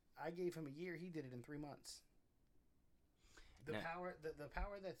 I gave Him a year. He did it in 3 months. The Now- power, the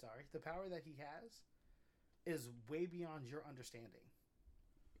power that he has, is way beyond your understanding.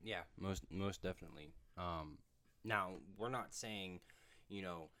 Yeah, most definitely. Now we're not saying, you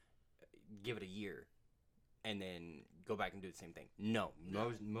know, give it a year, and then go back and do the same thing. No,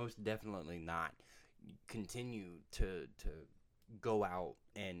 No. most definitely not. Continue to go out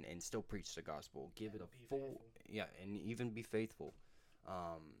and still preach the gospel. Give it a Be full faithful. yeah, and even be faithful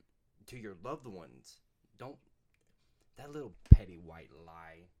to your loved ones. Don't that little petty white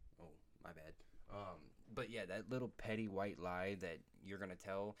lie. Oh, my bad. But yeah, that little petty white lie that you're gonna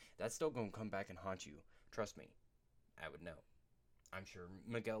tell, that's still gonna come back and haunt you. Trust me, I would know. I'm sure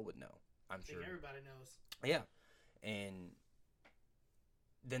Miguel would know. I'm I think sure. everybody knows. Yeah, and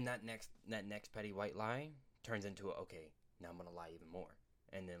then that next petty white lie turns into okay. Now I'm gonna lie even more,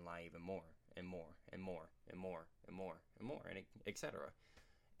 and then lie even more, and more, and more, and more, and more, and more, and etc.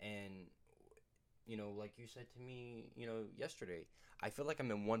 And you know, like you said to me, you know, yesterday, I feel like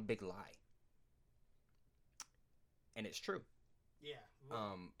I'm in one big lie, and it's true. Yeah.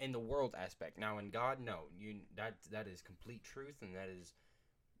 In the world aspect. Now, in God, no, that is complete truth, and that is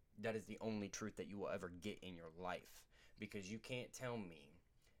the only truth that you will ever get in your life, because you can't tell me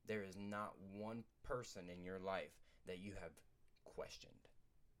there is not one person in your life that you have questioned,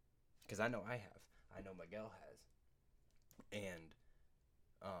 because I know I have. I know Miguel has, and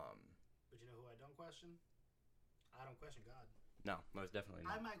But you know who I don't question? I don't question God. no, most definitely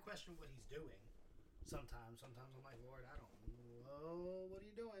I not. might question what he's doing. Sometimes I'm like, Lord, I don't know, what are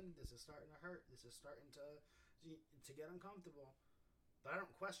you doing? This is starting to hurt. This is starting to get uncomfortable. But I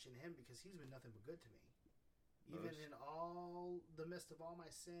don't question him, because he's been nothing but good to me. Even in all the midst of all my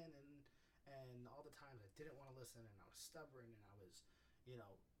sin and all the times I didn't want to listen, and I was stubborn, and I was,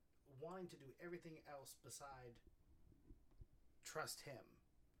 wanting to do everything else beside trust him.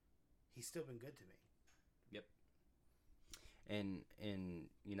 He's still been good to me. Yep. And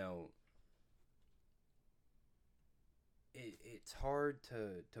you know, it's hard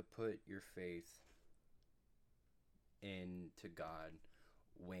to put your faith into God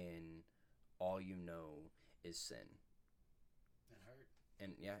when all you know is sin And hurt.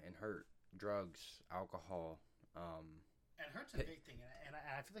 and hurt, drugs, alcohol. And hurt's a big thing, and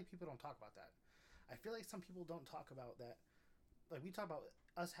I feel like people don't talk about that. I feel like some people don't talk about that. Like, we talk about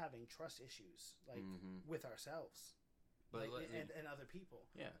us having trust issues, like, with ourselves, But and other people.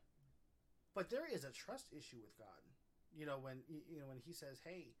 yeah, But there is a trust issue with God. When he says,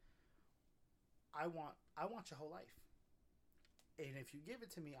 "Hey, I want your whole life, and if you give it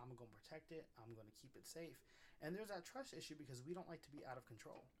to me, I'm going to protect it. I'm going to keep it safe." And there's that trust issue, because we don't like to be out of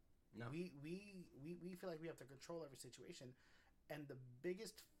control. No. We feel like we have to control every situation, and the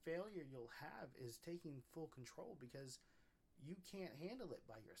biggest failure you'll have is taking full control, because you can't handle it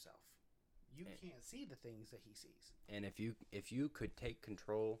by yourself. You can't see the things that he sees. and if you could take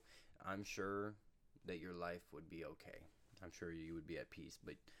control, I'm sure that your life would be okay. I'm sure you would be at peace.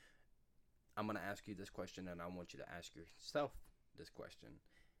 But I'm going to ask you this question, and I want you to ask yourself this question.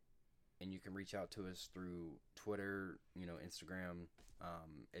 And you can reach out to us through Twitter, Instagram.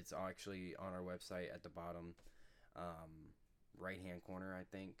 It's actually on our website at the bottom right-hand corner, I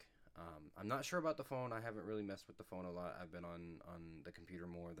think. I'm not sure about the phone. I haven't really messed with the phone a lot. I've been on the computer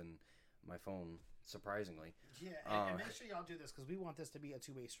more than my phone, surprisingly. Yeah, and make sure y'all do this, because we want this to be a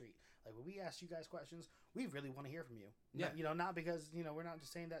two-way street. Like, when we ask you guys questions, we really want to hear from you. Yeah. Not because, we're not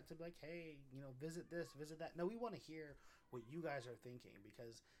just saying that to be like, hey, visit this, visit that. No, we want to hear what you guys are thinking,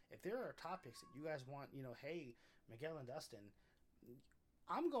 because if there are topics that you guys want, hey, Miguel and Dustin,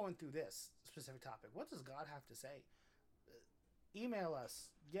 I'm going through this specific topic. What does God have to say? Email us.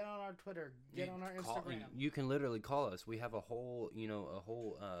 Get on our Twitter. Get on our Instagram. You can literally call us. We have a whole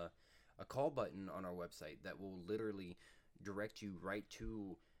a call button on our website that will literally direct you right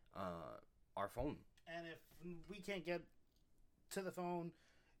to our phone. And if we can't get to the phone,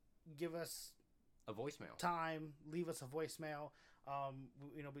 give us A voicemail. time. Leave us a voicemail.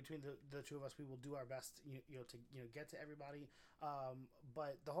 Between the two of us, we will do our best, to get to everybody.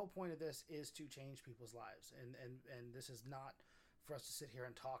 But the whole point of this is to change people's lives, and this is not for us to sit here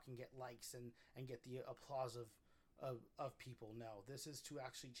and talk and get likes and get the applause of people. No, this is to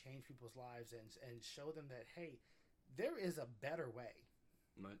actually change people's lives and show them that, hey, there is a better way.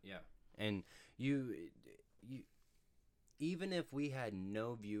 Yeah, and you even if we had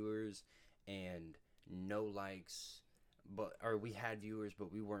no viewers and no likes, or we had viewers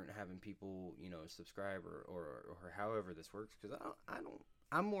but we weren't having people subscribe or however this works, because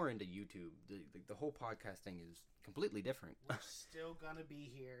I'm more into YouTube. The whole podcast thing is completely different. We're still gonna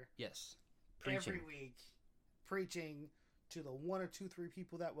be here Yes, every week, preaching, to the 1 or 2, 3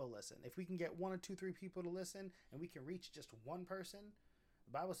 people that will listen. If we can get 1 or 2, 3 people to listen, and we can reach just one person,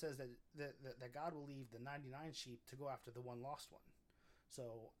 the Bible says that God will leave the 99 sheep to go after the one lost one.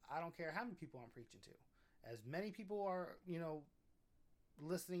 So I don't care how many people I'm preaching to. As many people are,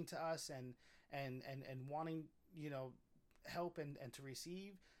 listening to us and wanting, help and to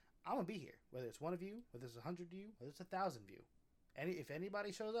receive, I'm gonna be here. Whether it's one of you, whether it's 100 of you, whether it's 1,000 of you. If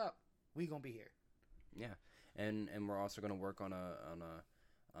anybody shows up, we gonna be here. Yeah, and we're also gonna work on a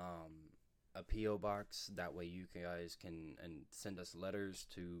PO box. That way, you guys can send us letters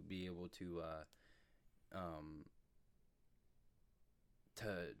to be able to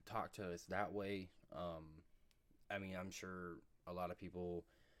talk to us that way. I mean, I'm sure a lot of people.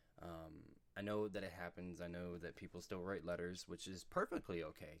 I know that it happens. I know that people still write letters, which is perfectly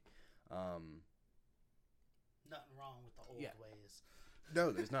okay. Nothing wrong with the old ways.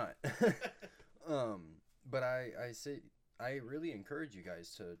 No, there's not. But I really encourage you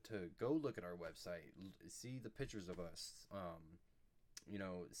guys to go look at our website, see the pictures of us,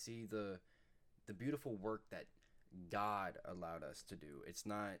 see the beautiful work that God allowed us to do. It's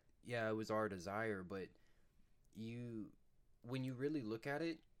not, it was our desire, but when you really look at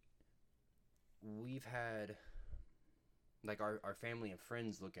it, we've had, like, our family and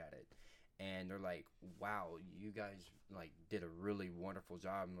friends look at it, and they're like, wow, you guys, like, did a really wonderful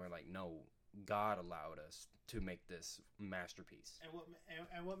job. And we're like, no, God allowed us to make this masterpiece. And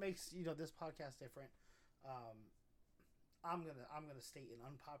what makes, this podcast different, I'm gonna state an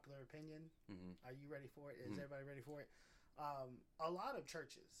unpopular opinion. Mm-hmm. Are you ready for it? Is everybody ready for it? A lot of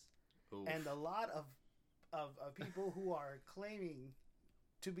churches Oof. and a lot of people who are claiming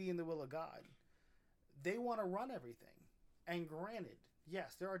to be in the will of God, they want to run everything. And granted,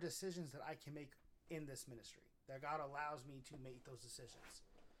 yes, there are decisions that I can make in this ministry, that God allows me to make those decisions.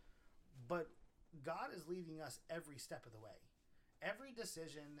 But God is leading us every step of the way. Every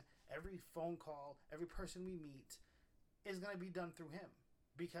decision, every phone call, every person we meet is going to be done through Him,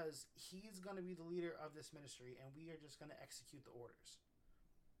 because He's going to be the leader of this ministry, and we are just going to execute the orders.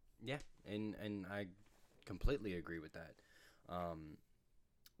 Yeah, and I completely agree with that.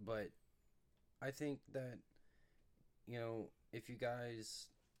 But I think that, if you guys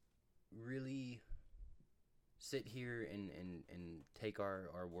really sit here and take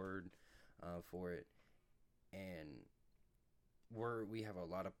our word for it, and we have a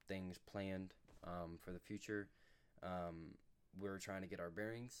lot of things planned for the future. We're trying to get our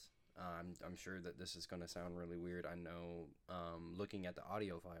bearings. I'm sure that this is going to sound really weird. I know, looking at the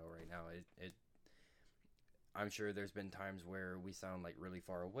audio file right now, I'm sure there's been times where we sound like really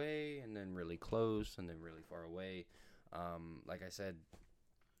far away, and then really close, and then really far away. Like I said,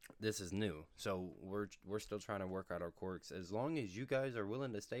 this is new, so we're still trying to work out our quirks. As long as you guys are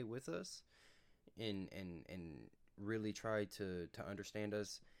willing to stay with us and really try to understand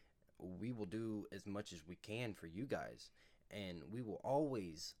us, we will do as much as we can for you guys, and we will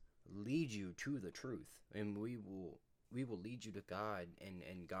always lead you to the truth, and we will lead you to God,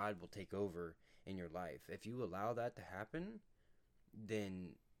 and God will take over in your life. If you allow that to happen,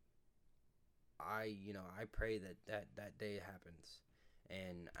 then I pray that day happens,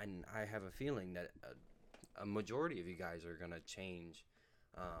 and I have a feeling that a majority of you guys are gonna change,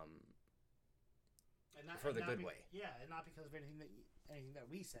 for the good way. Yeah, and not because of anything that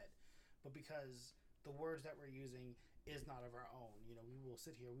we said, but because the words that we're using is not of our own. We will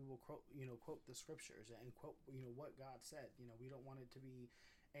sit here, we will quote the scriptures and quote what God said. We don't want it to be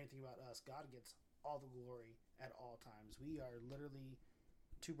anything about us. God gets all the glory at all times. We are literally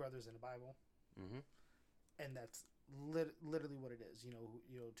two brothers in the Bible, and that's literally what it is.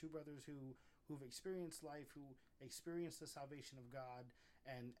 Two brothers who've experienced life, who experienced the salvation of God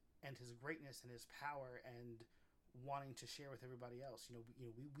and His greatness and His power, and wanting to share with everybody else.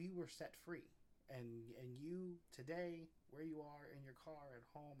 We were set free, and you today, where you are, in your car, at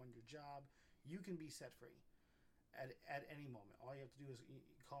home, on your job, you can be set free at any moment. All you have to do is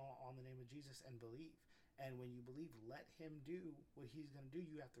call on the name of Jesus and believe. And when you believe, let Him do what He's going to do.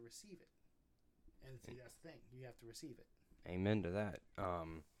 You have to receive it. And see, that's the thing. You have to receive it. Amen to that.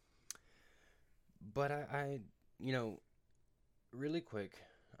 But I really quick,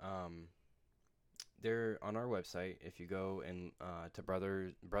 there on our website, if you go and to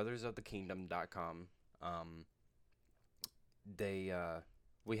brothersofthekingdom.com,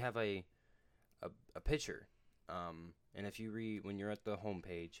 we have a picture, and if you read, when you're at the home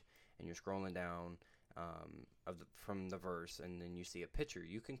page and you're scrolling down from the verse, and then you see a picture,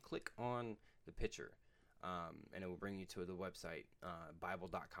 you can click on the picture, and it will bring you to the website,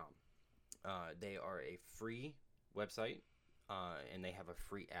 bible.com. They are a free website, and they have a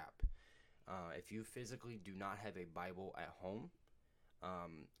free app. If you physically do not have a Bible at home,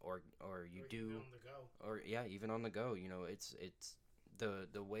 or you Or do, even on the go. or yeah, even on the go, it's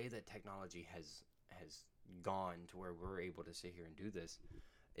the way that technology has gone to where we're able to sit here and do this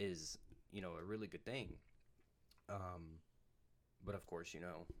is a really good thing. But of course,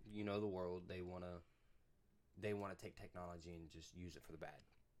 the world, they wanna take technology and just use it for the bad.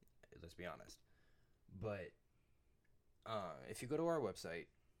 Let's be honest. But if you go to our website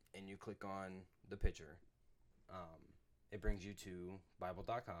and you click on the picture, it brings you to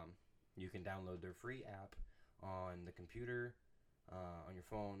Bible.com. You can download their free app on the computer, on your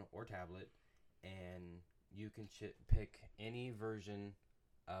phone or tablet, and you can pick any version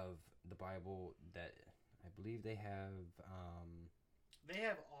of the Bible that I believe they have. They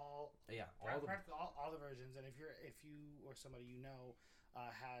have all All all the versions, and if you or somebody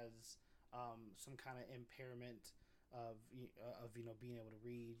has some kind of impairment of being able to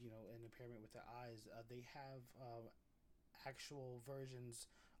read, an impairment with their eyes, they have actual versions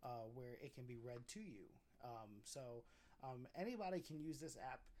where it can be read to you. So anybody can use this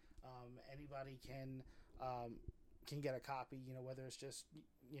app. Anybody can get a copy. Whether it's just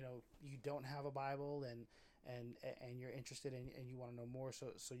you don't have a Bible and you're interested and you want to know more,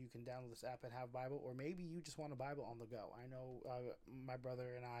 so you can download this app and have Bible, or maybe you just want a Bible on the go. I know my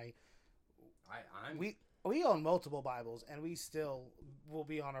brother and we own multiple Bibles, and we still will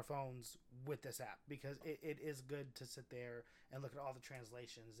be on our phones with this app because it is good to sit there and look at all the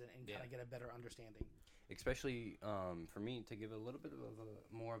translations and kind of get a better understanding. Especially for me, to give a little bit of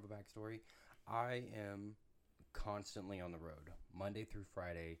more of a backstory, I am constantly on the road, Monday through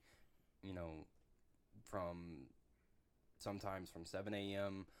Friday, from sometimes from 7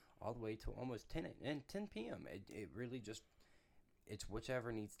 a.m. all the way to almost 10 p.m. It really just, it's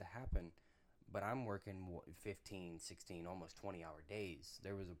whichever needs to happen. But I'm working 15, 16, almost 20-hour days.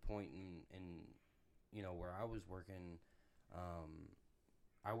 There was a point in where I was working,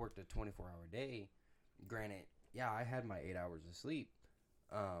 I worked a 24-hour day. Granted, yeah, I had my 8 hours of sleep.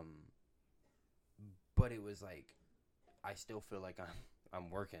 But it was like, I still feel like I'm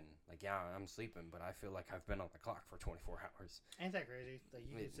working. Like, yeah, I'm sleeping, but I feel like I've been on the clock for 24 hours. Ain't that crazy? Like,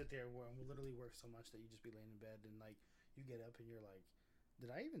 you can sit there and literally work so much that you just be laying in bed and, like, you get up and you're like, did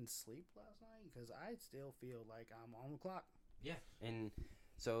I even sleep last night? Because I still feel like I'm on the clock. Yeah. And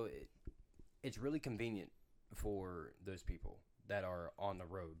so it's really convenient for those people that are on the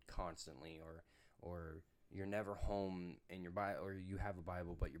road constantly, or you're never home and or you have a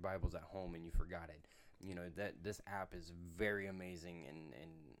Bible, but your Bible's at home and you forgot it. That this app is very amazing, and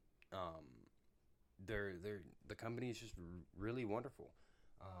the company is just really wonderful.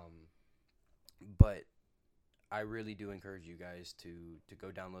 But I really do encourage you guys to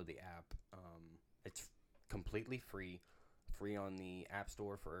go download the app. It's completely free on the App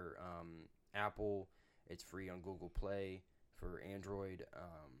Store for Apple. It's free on Google Play for Android.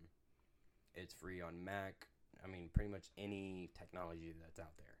 It's free on Mac. I mean, pretty much any technology that's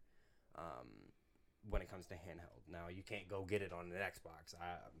out there. When it comes to handheld, now you can't go get it on an Xbox.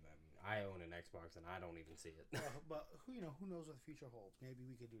 I own an Xbox and I don't even see it. But who knows what the future holds? Maybe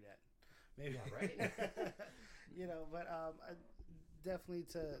we could do that. Maybe. Yeah, right. But definitely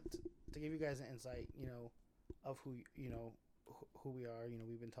to give you guys an insight, of who we are.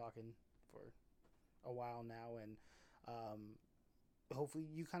 We've been talking for a while now, and hopefully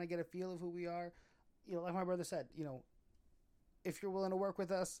you kind of get a feel of who we are. Like my brother said, if you're willing to work with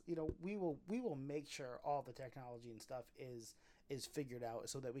us, we will make sure all the technology and stuff is figured out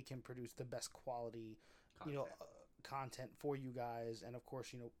so that we can produce the best quality, content for you guys. And of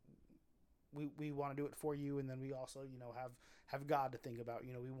course, we want to do it for you, and then we also have God to think about.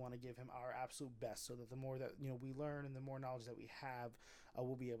 We want to give him our absolute best, so that the more that we learn and the more knowledge that we have,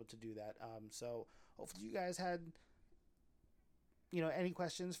 we'll be able to do that. So hopefully you guys had any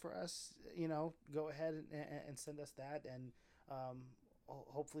questions for us, go ahead and send us that, and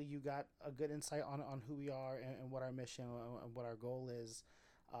hopefully you got a good insight on who we are and what our mission and what our goal is.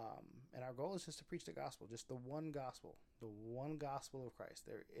 And our goal is just to preach the gospel, just the one gospel of Christ.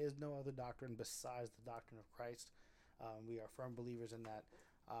 There is no other doctrine besides the doctrine of Christ. We are firm believers in that.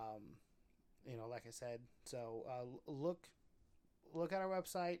 Like I said, so look at our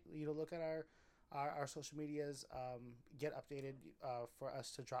website, look at our social medias, get updated for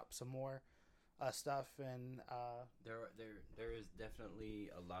us to drop some more stuff, and there is definitely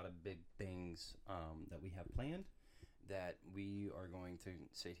a lot of big things that we have planned that we are going to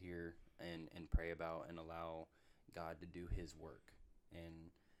sit here and pray about and allow God to do his work.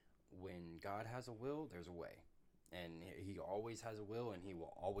 And when God has a will, there's a way, and he always has a will, and he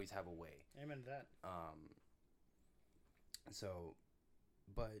will always have a way. Amen to that. So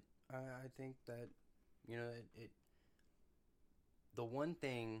But I think that, it the one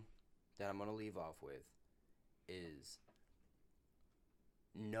thing that I'm going to leave off with is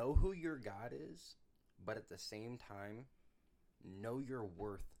know who your God is, but at the same time, know your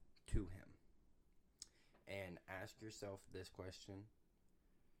worth to him. And ask yourself this question: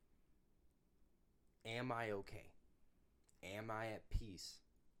 am I okay? Am I at peace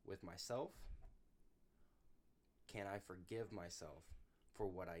with myself? Can I forgive myself for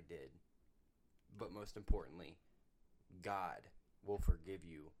what I did? But most importantly, God will forgive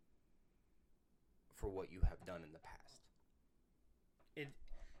you for what you have done in the past.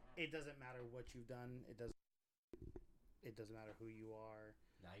 It doesn't matter what you've done. It doesn't matter who you are.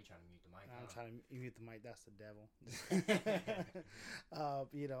 Now you're trying to mute the mic. I'm trying to mute the mic. That's the devil.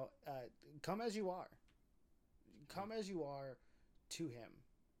 Come as you are. Come as you are to him.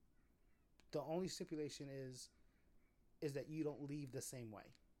 The only stipulation is that you don't leave the same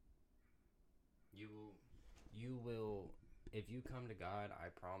way. You will, if you come to God, I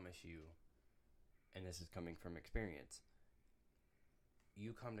promise you, and this is coming from experience,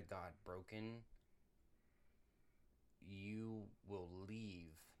 you come to God broken, you will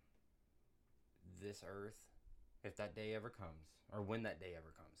leave this earth, if that day ever comes, or when that day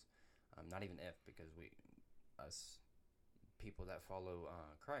ever comes. Not even if, because us people that follow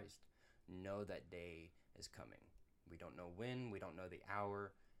Christ know that day is coming. We don't know when, we don't know the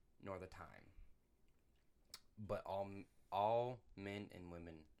hour, nor the time. But all men and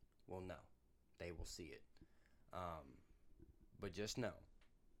women will know. They will see it. But just know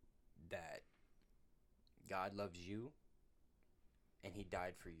that God loves you, and he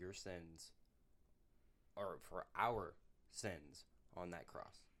died for your sins, or for our sins on that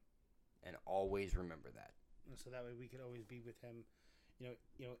cross. And always remember that. So that way we could always be with him, in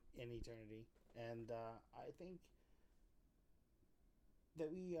eternity. And I think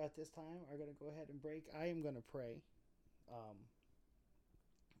that we at this time are going to go ahead and break. I am going to pray.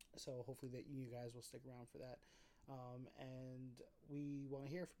 So hopefully that you guys will stick around for that. And we want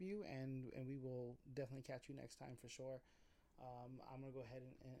to hear from you, and we will definitely catch you next time for sure. I'm going to go ahead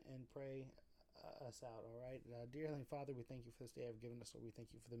and pray us out, all right? Dear Heavenly Father, we thank you for this day you've given us, Lord. We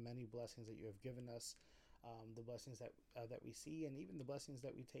thank you for the many blessings that you have given us, the blessings that we see, and even the blessings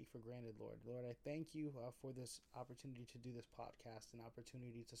that we take for granted, Lord. Lord, I thank you for this opportunity to do this podcast, an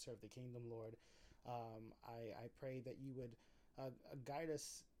opportunity to serve the kingdom, Lord. I pray that you would guide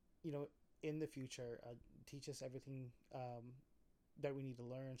us, in the future, teach us everything that we need to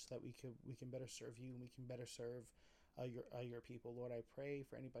learn so that we can better serve you, and we can better serve your people. Lord, I pray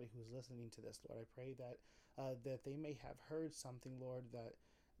for anybody who's listening to this, Lord. I pray that that they may have heard something, Lord,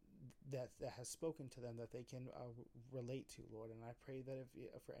 that has spoken to them, that they can relate to, Lord. And I pray that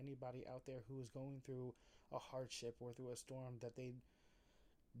if for anybody out there who is going through a hardship or through a storm, that they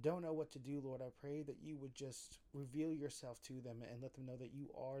don't know what to do, Lord, I pray that you would just reveal yourself to them and let them know that you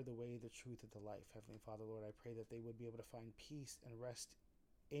are the way, the truth, and the life. Heavenly Father, Lord, I pray that they would be able to find peace and rest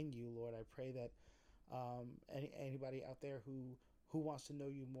in you, Lord. I pray that anybody out there who wants to know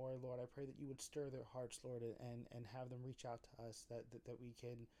you more, Lord, I pray that you would stir their hearts, Lord, and have them reach out to us, that we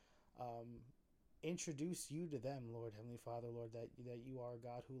can introduce you to them, Lord. Heavenly Father, Lord, that you are a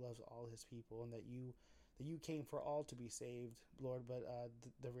God who loves all his people, and that you came for all to be saved, Lord. But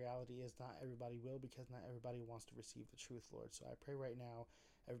the reality is not everybody will, because not everybody wants to receive the truth, Lord. So I pray right now,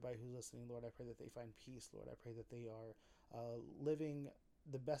 everybody who's listening, Lord, I pray that they find peace, Lord. I pray that they are living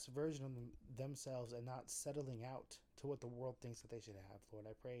the best version of themselves and not settling out to what the world thinks that they should have, Lord.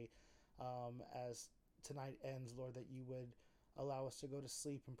 I pray as tonight ends, Lord, that you would allow us to go to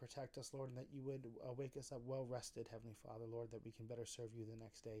sleep and protect us, Lord, and that you would wake us up well rested, Heavenly Father, Lord, that we can better serve you the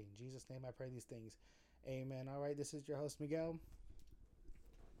next day. In Jesus' name I pray these things. Amen. All right, this is your host, Miguel.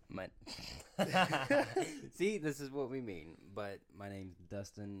 See, this is what we mean. But my name's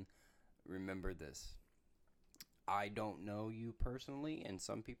Dustin. Remember this. I don't know you personally, and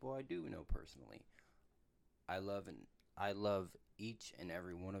some people I do know personally. I love each and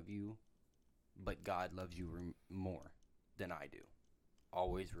every one of you, but God loves you more than I do.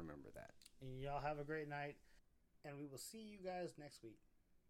 Always remember that. And y'all have a great night, and we will see you guys next week.